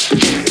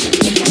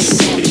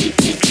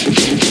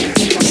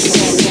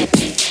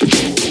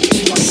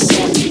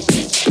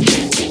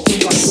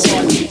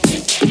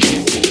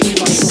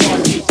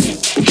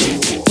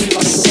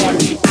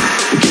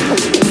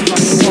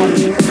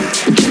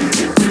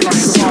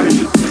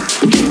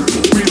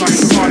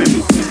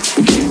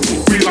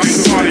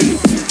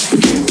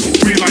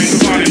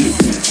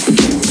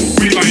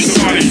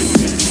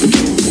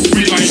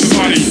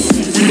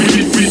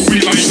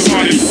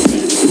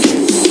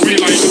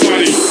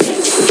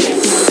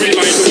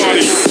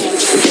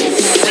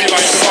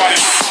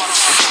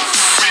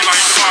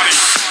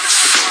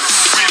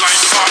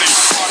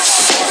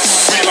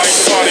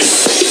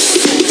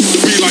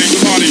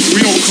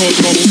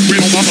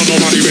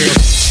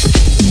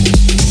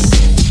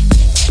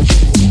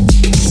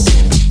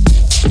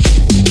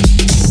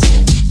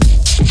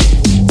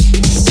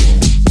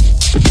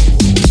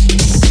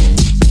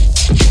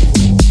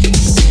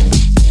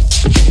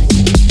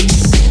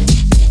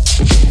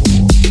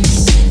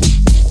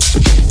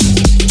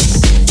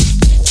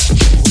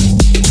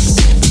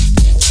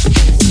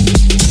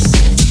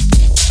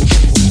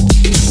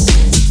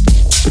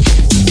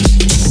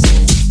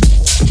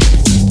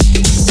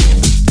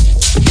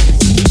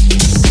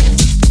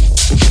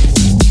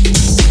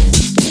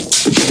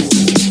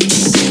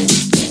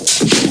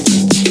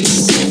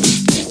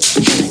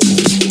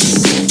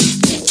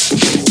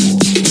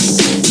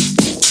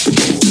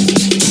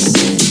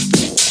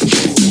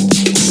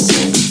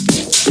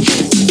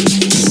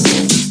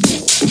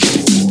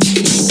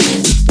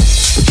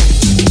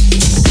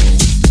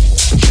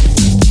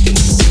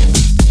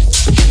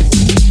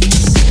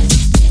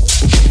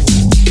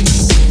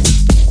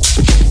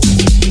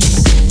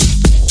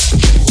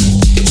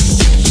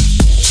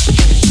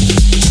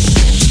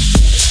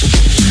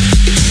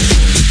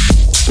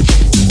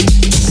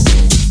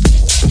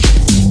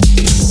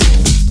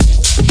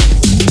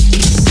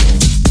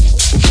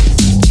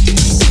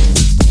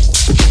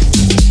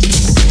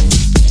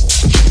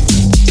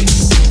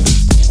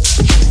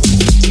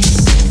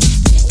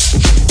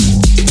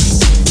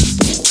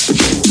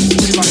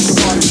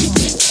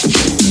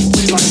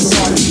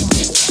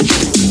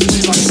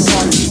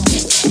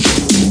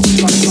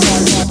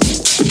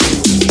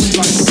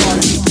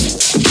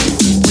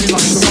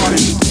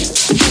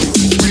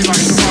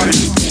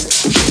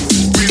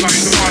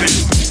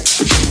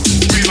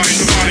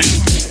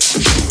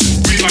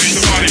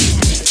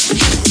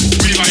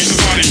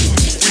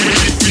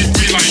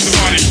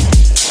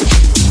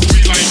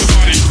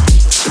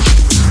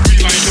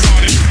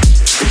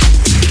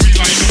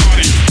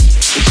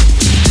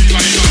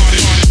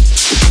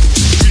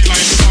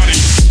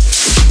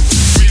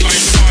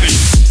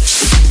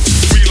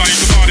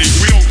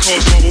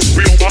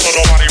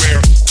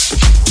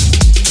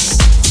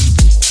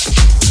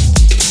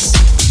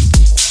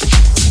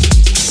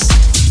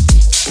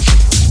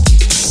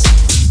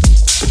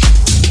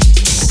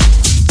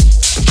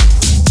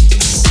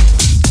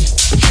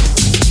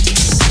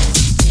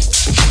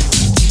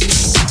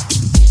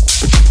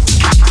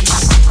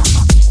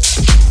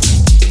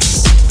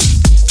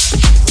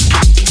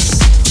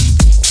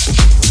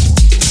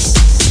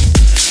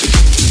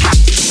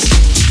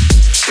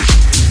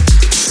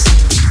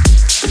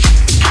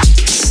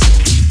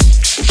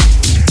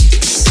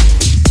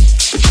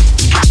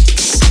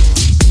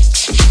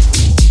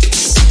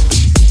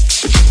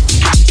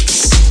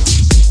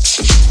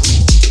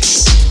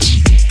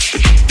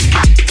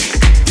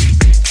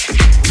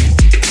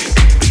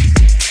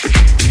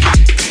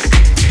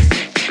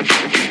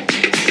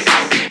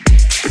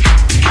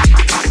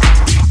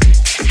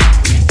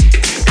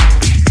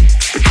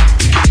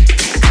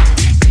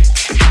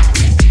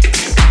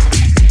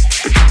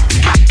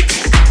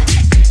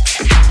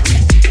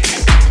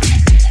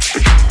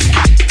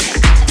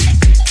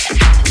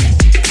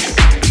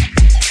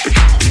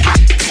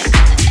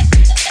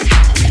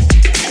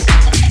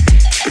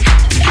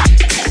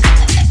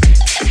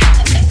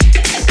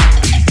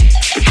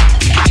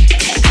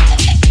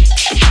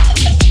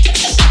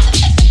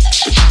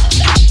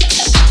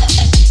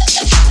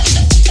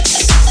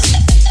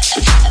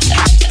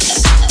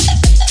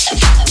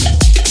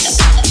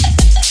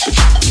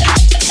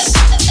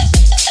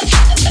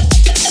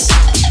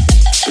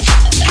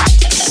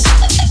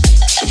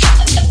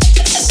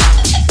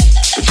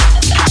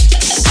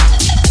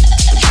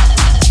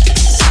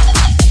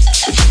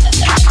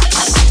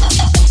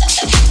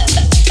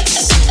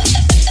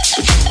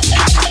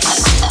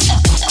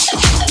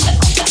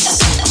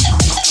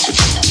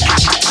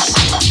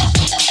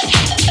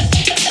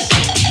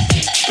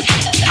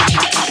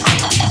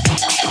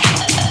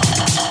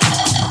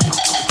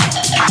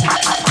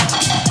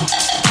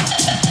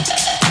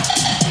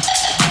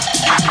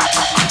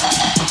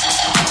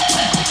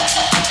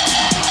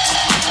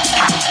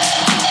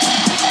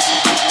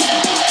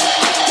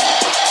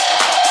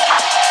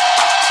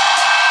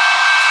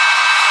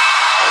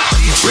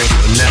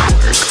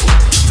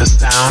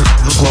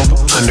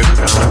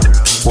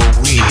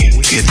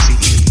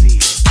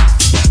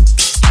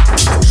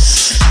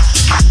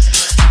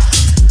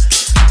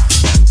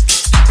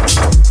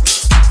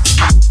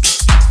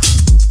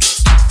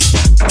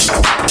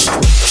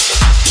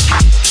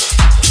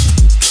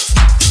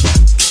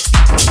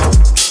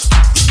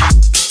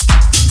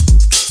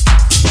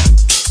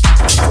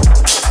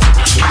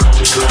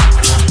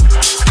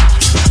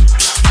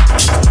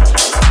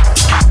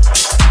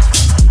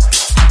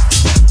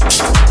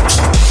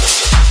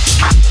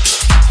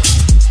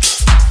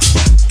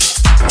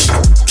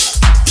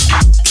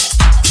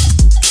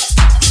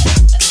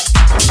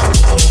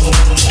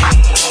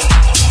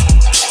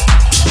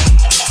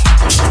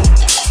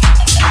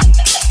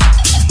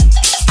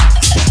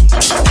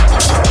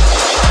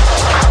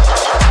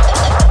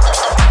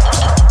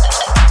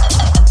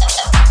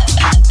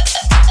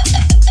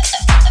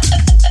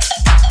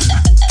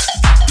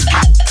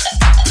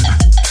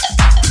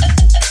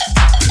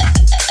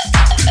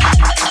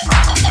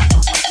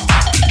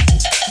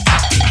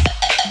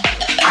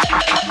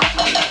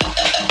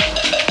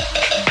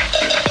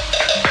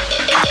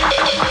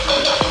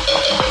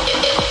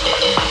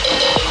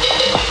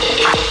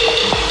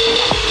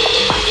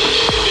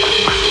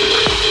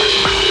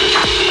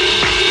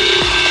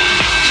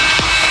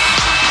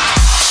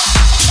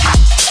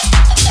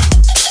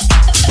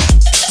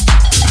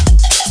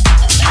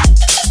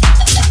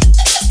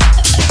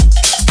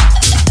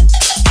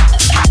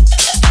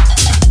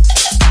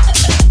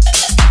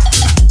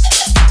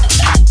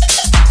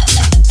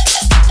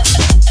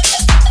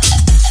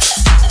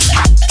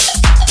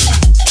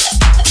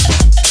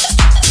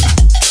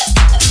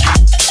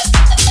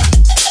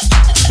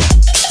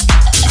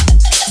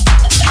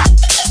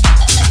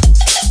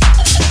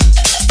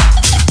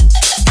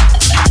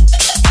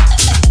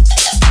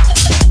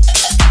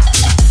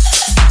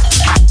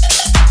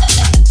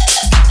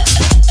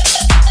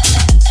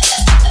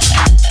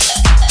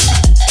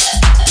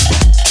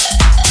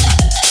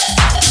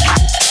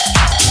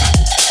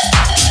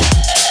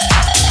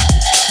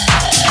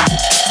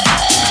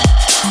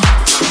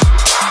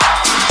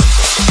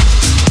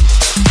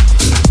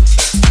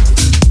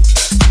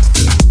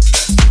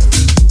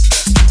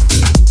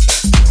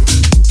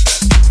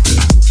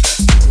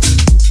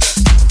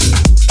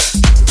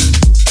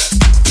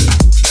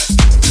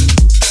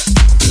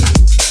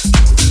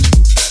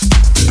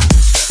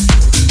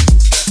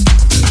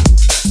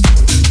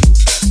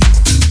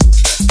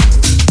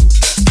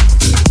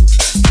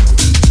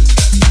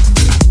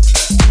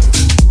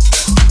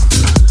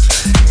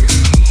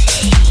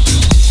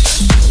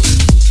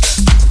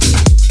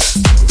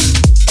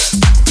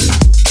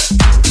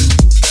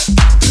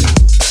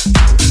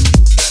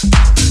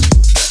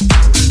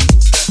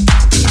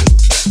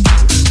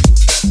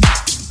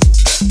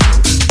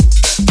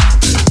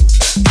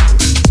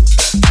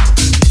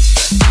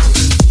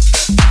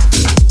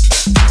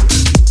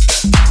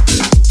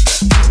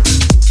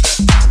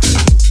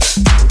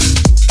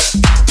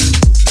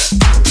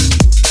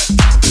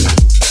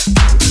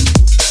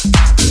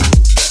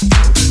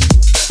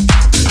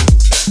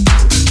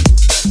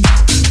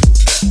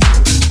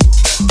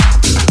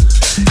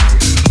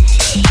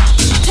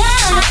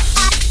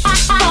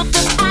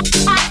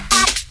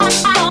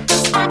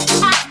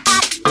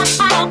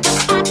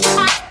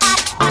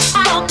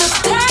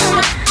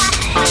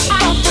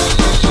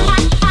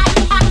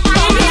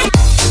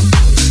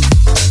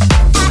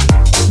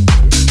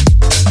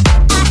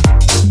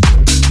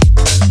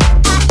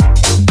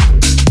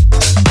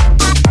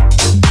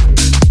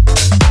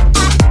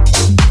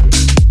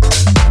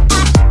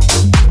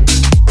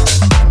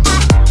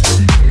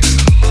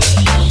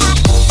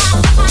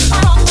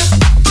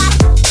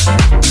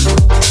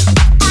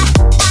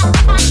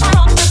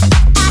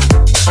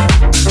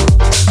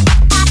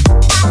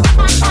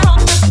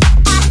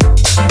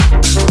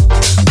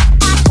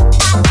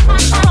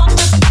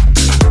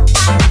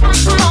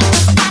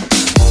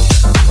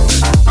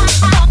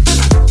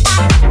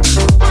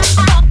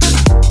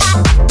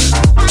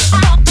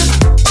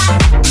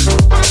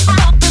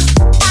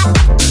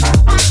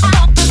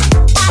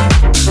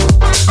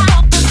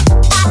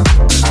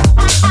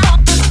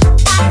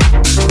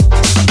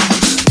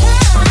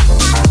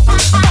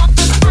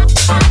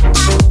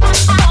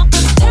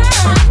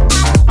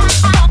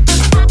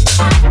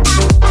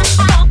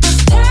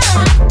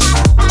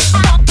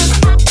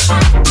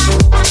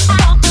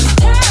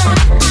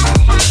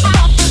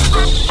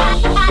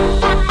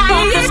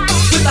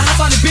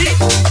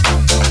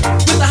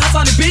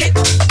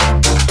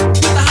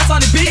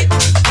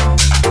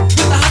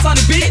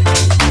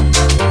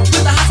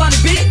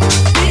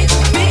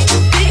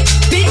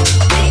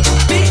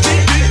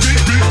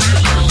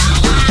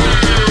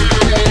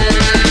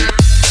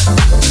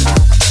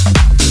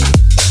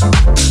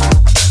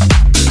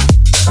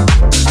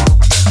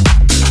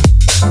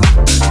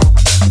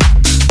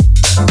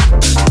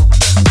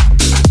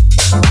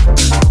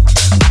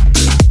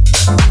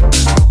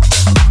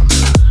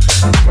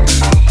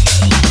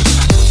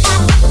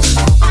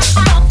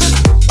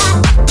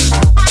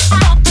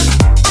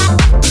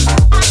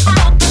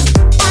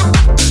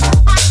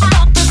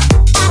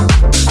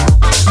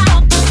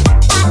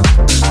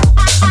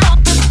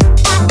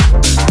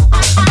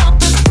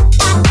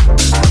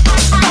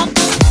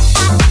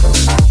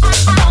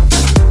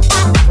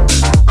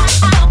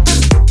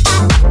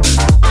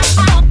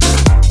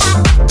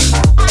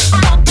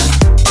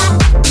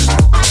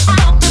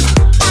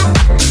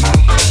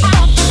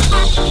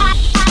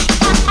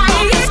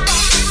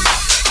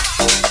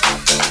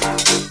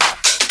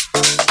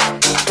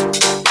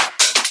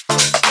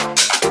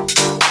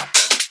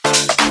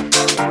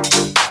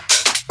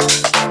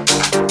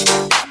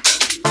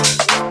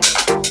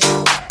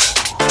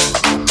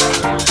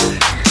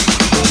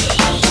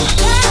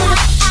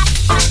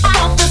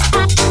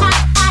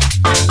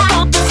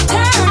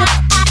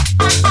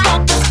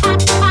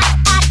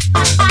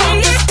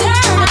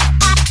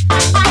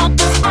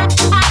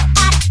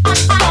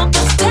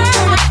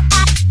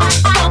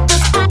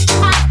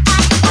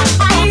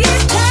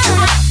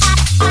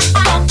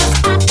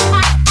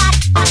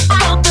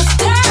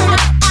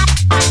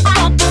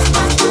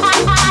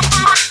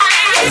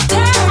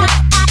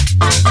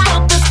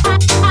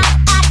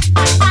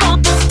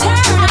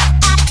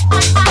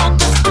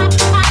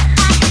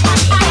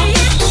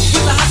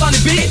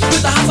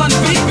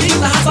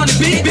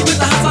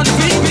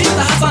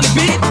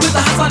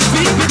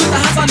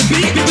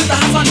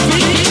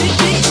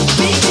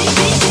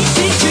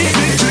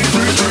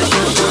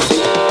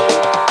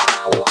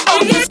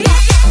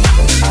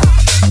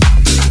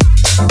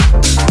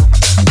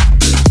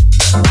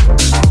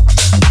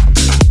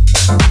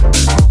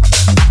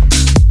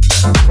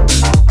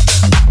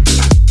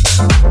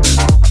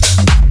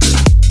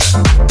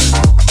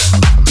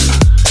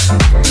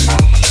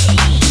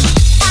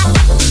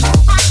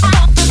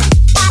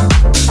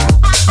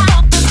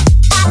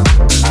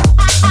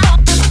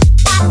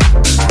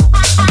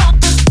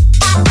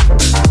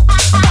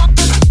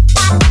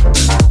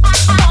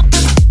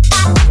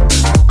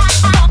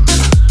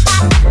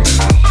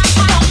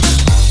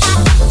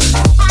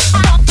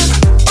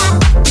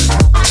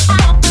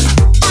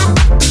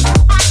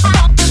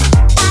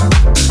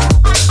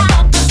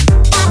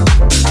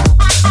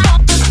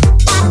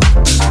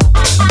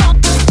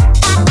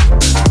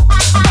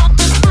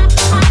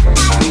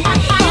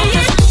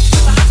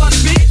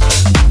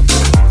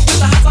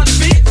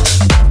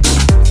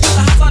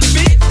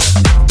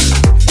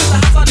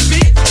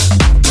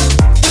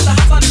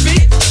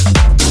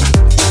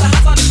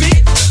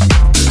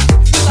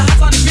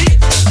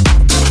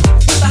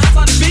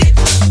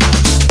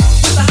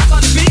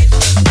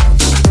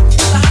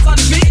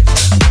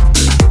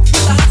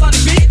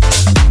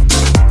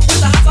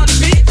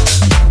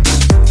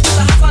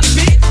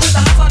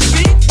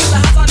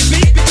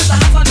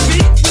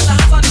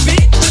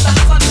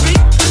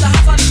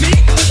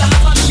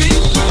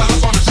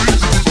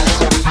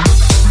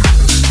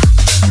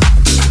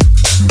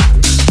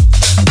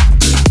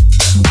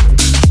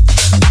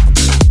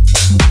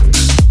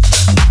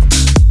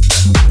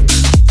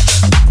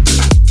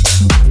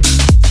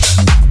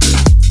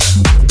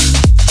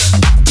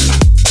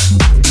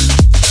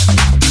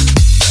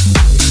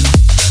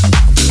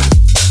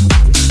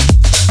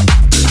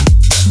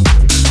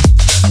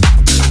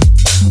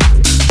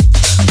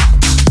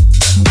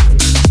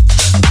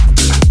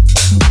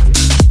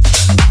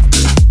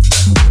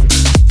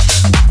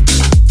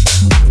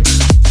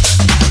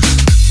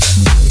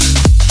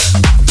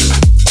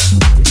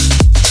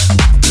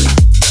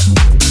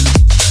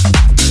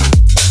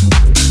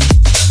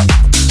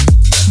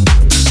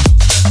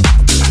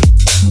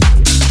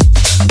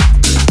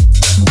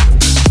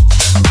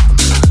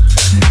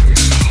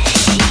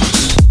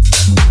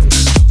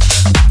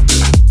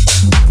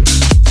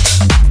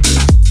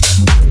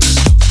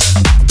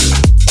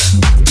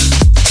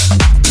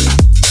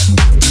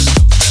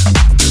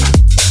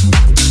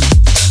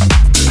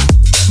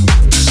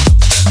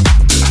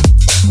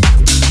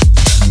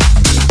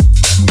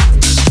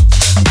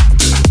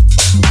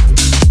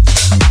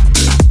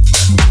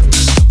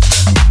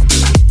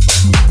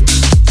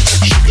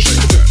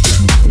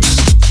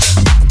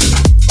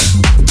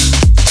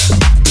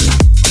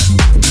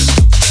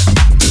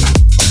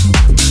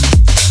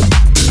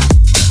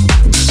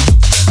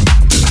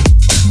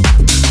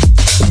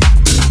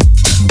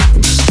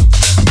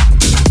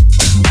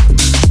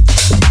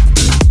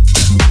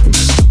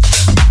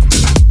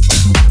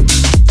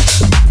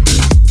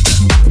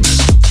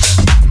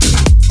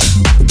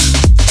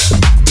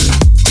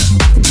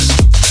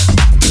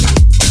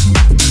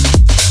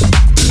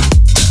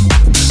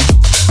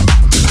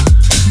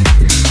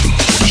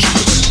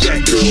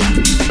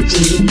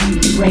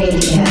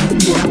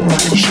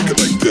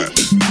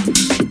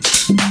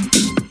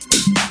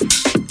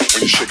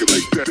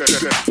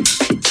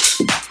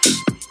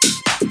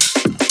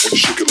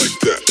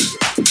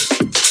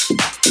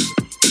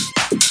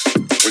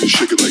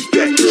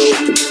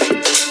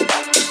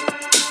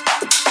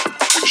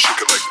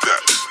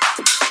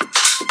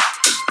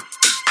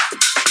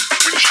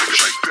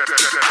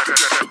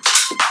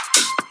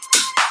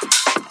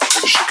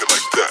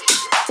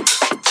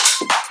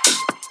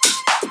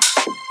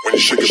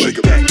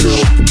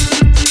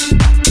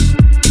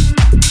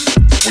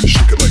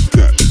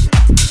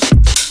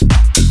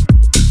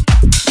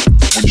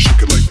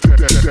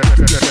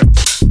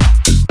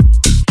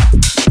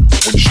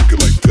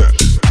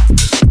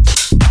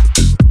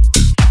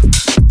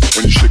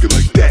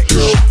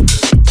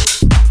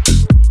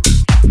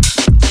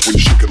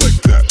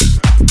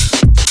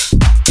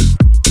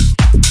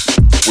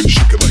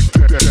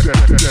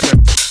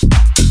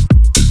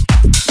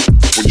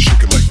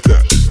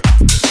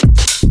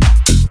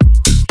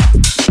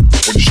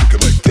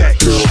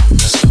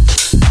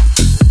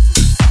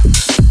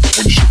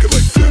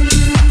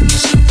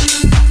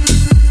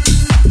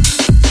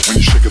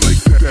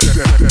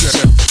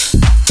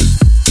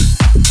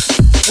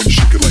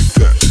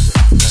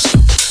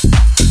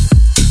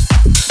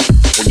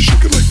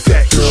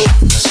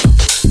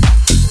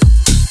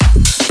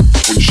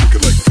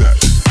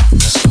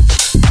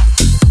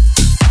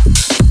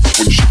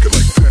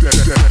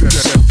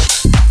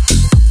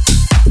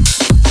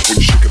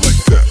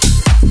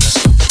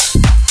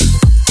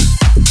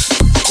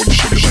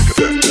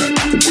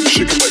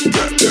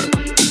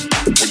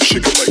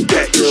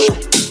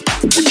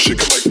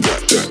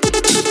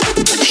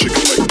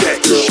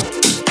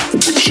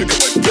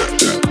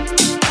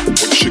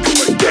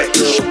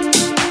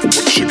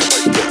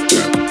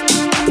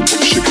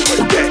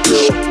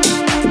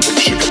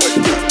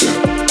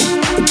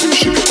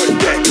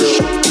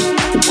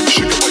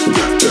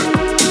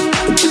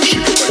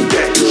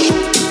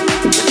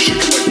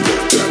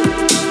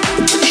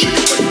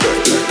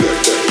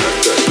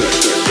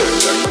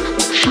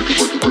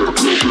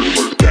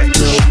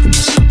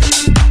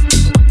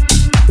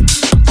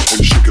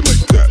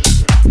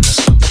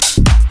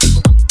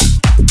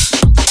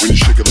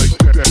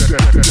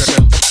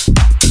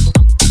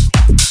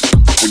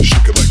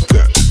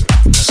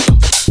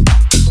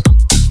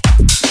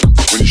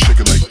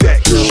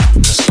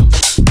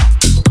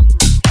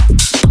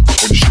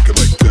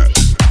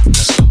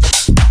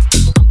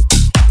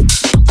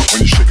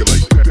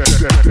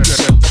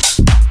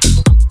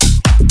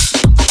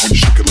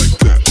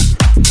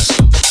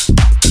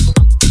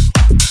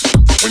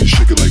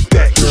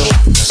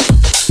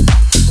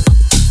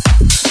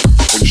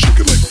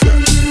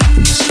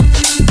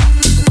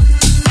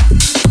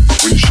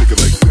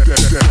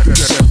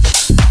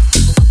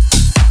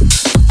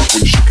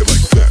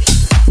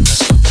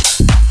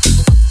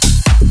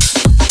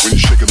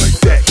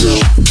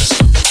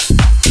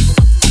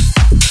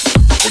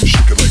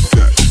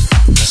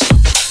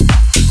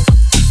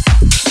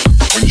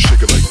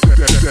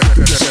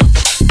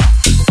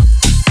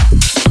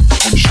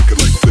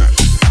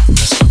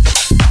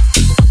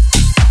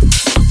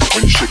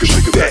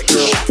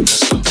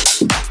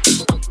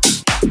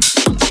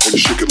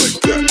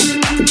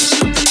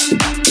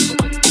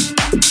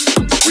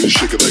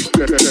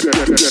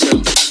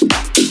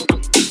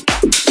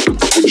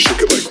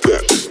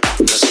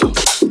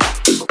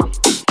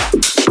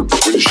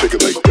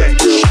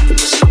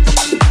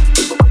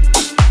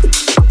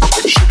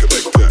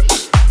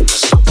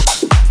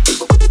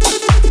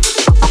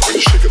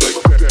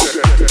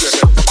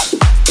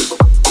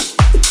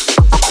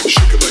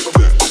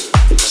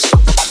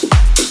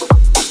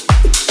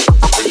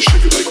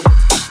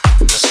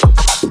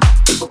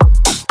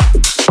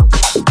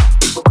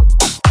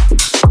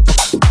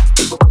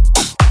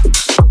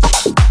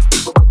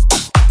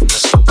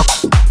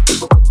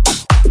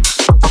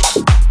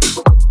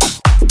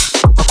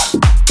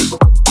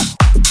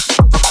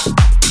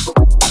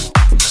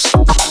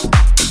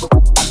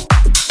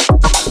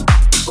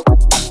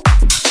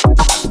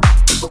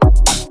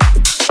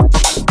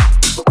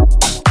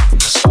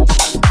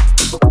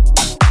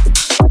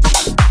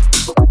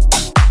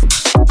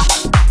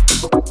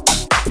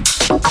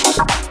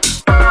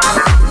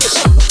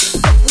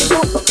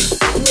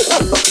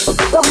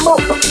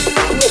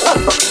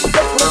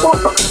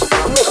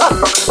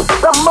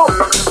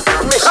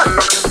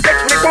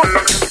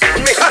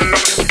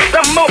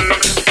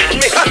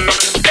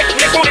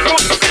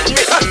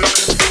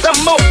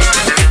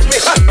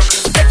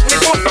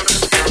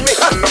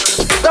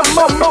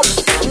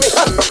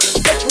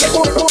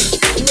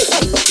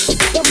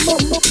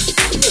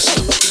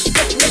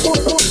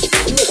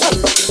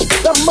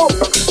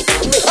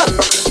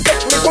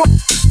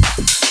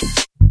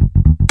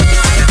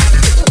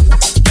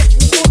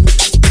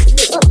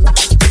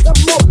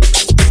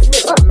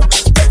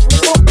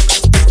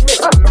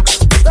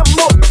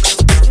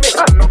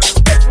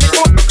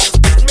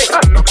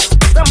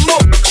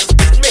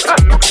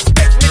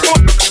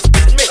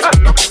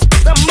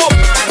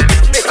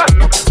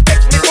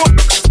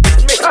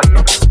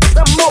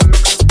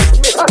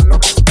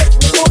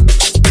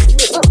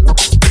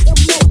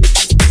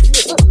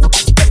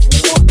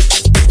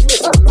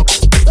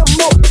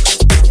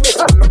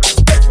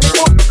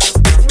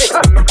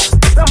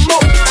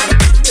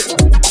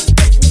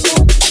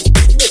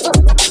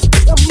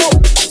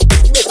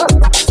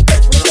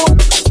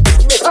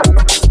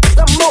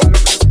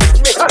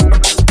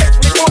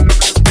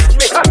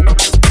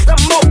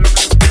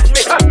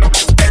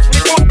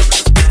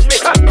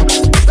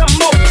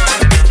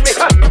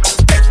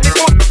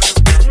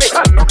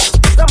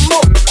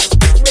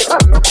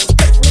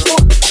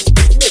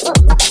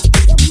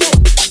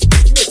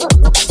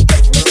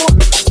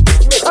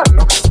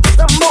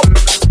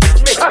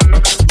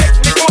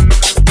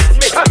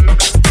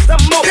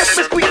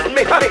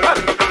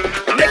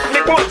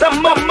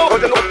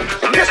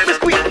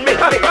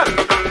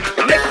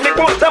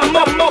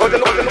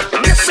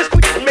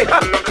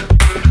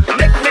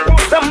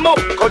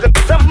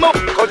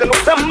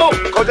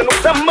 'cause you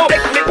know some more.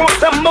 Make me want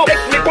some more.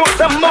 Make me want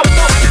some more.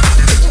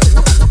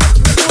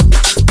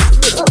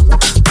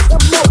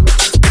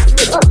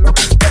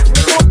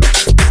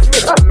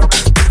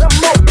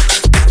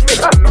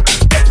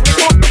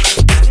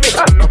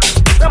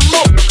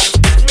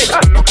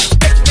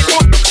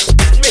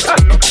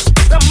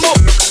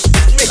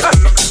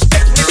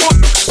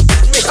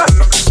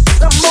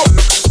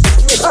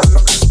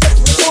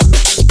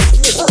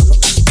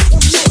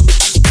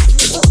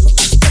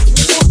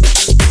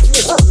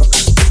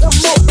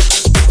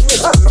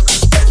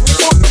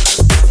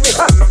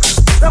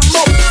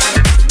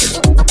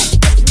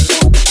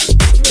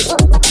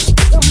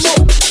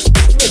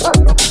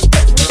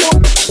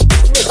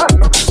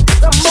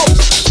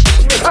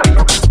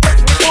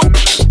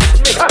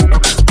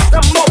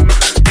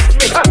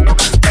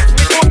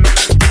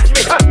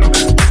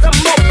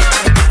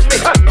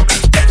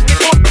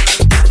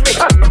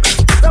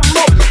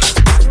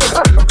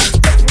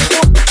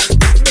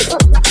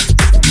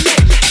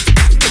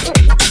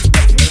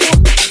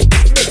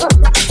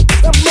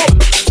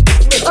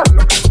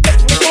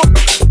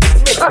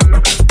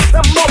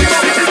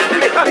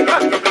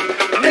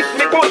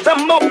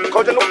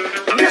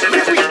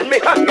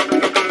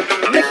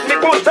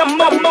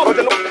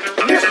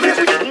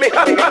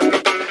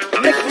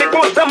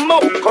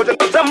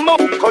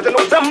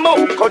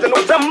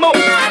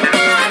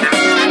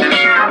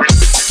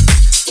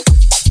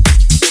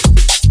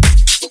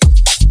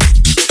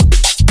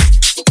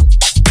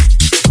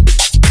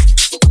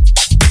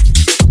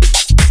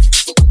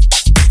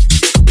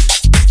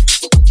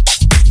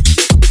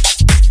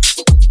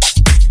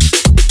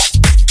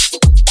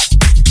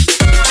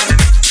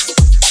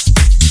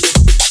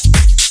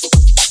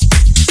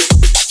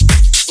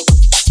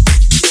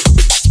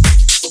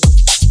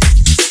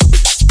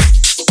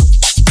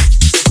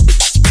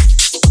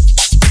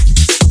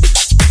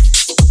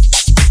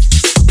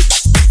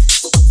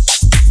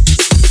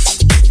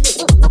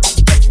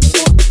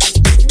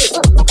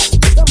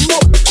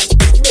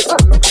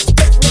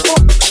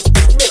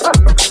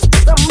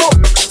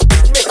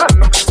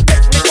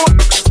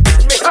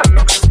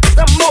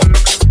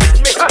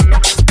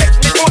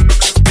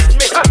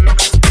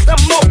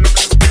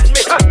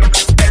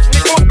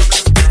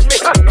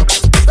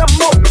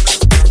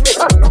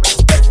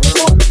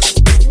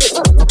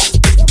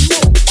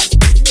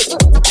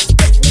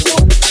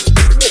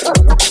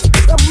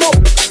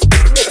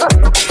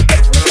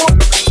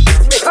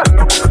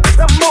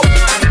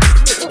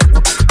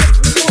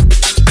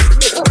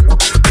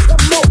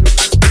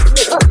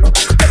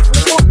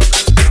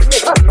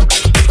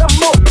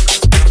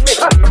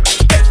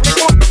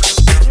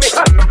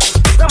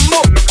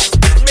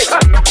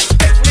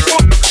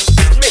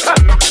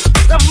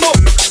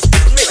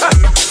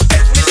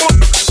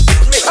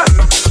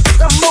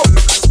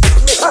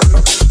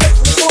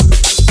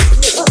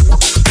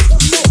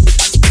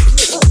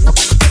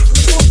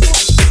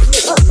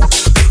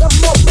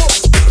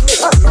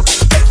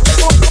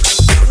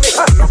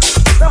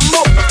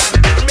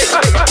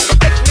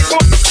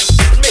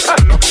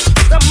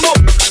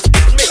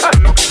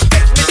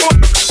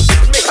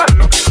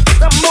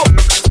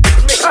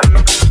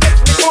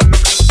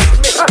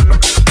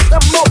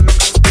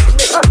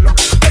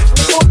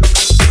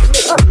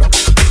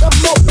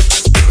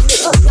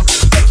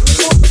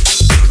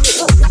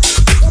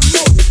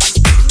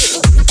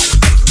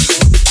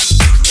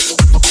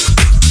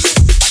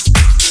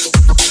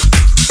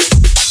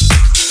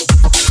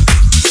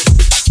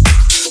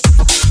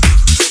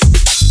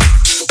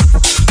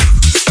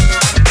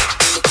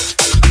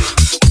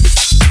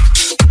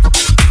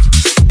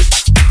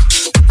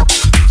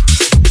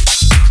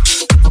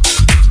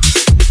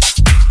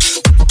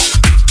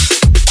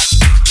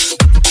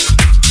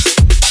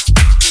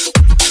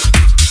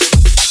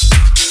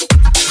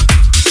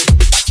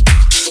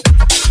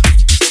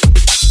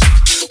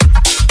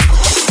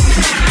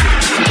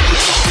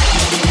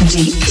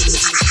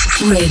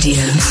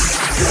 Radio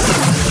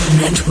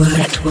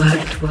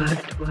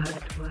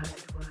Network.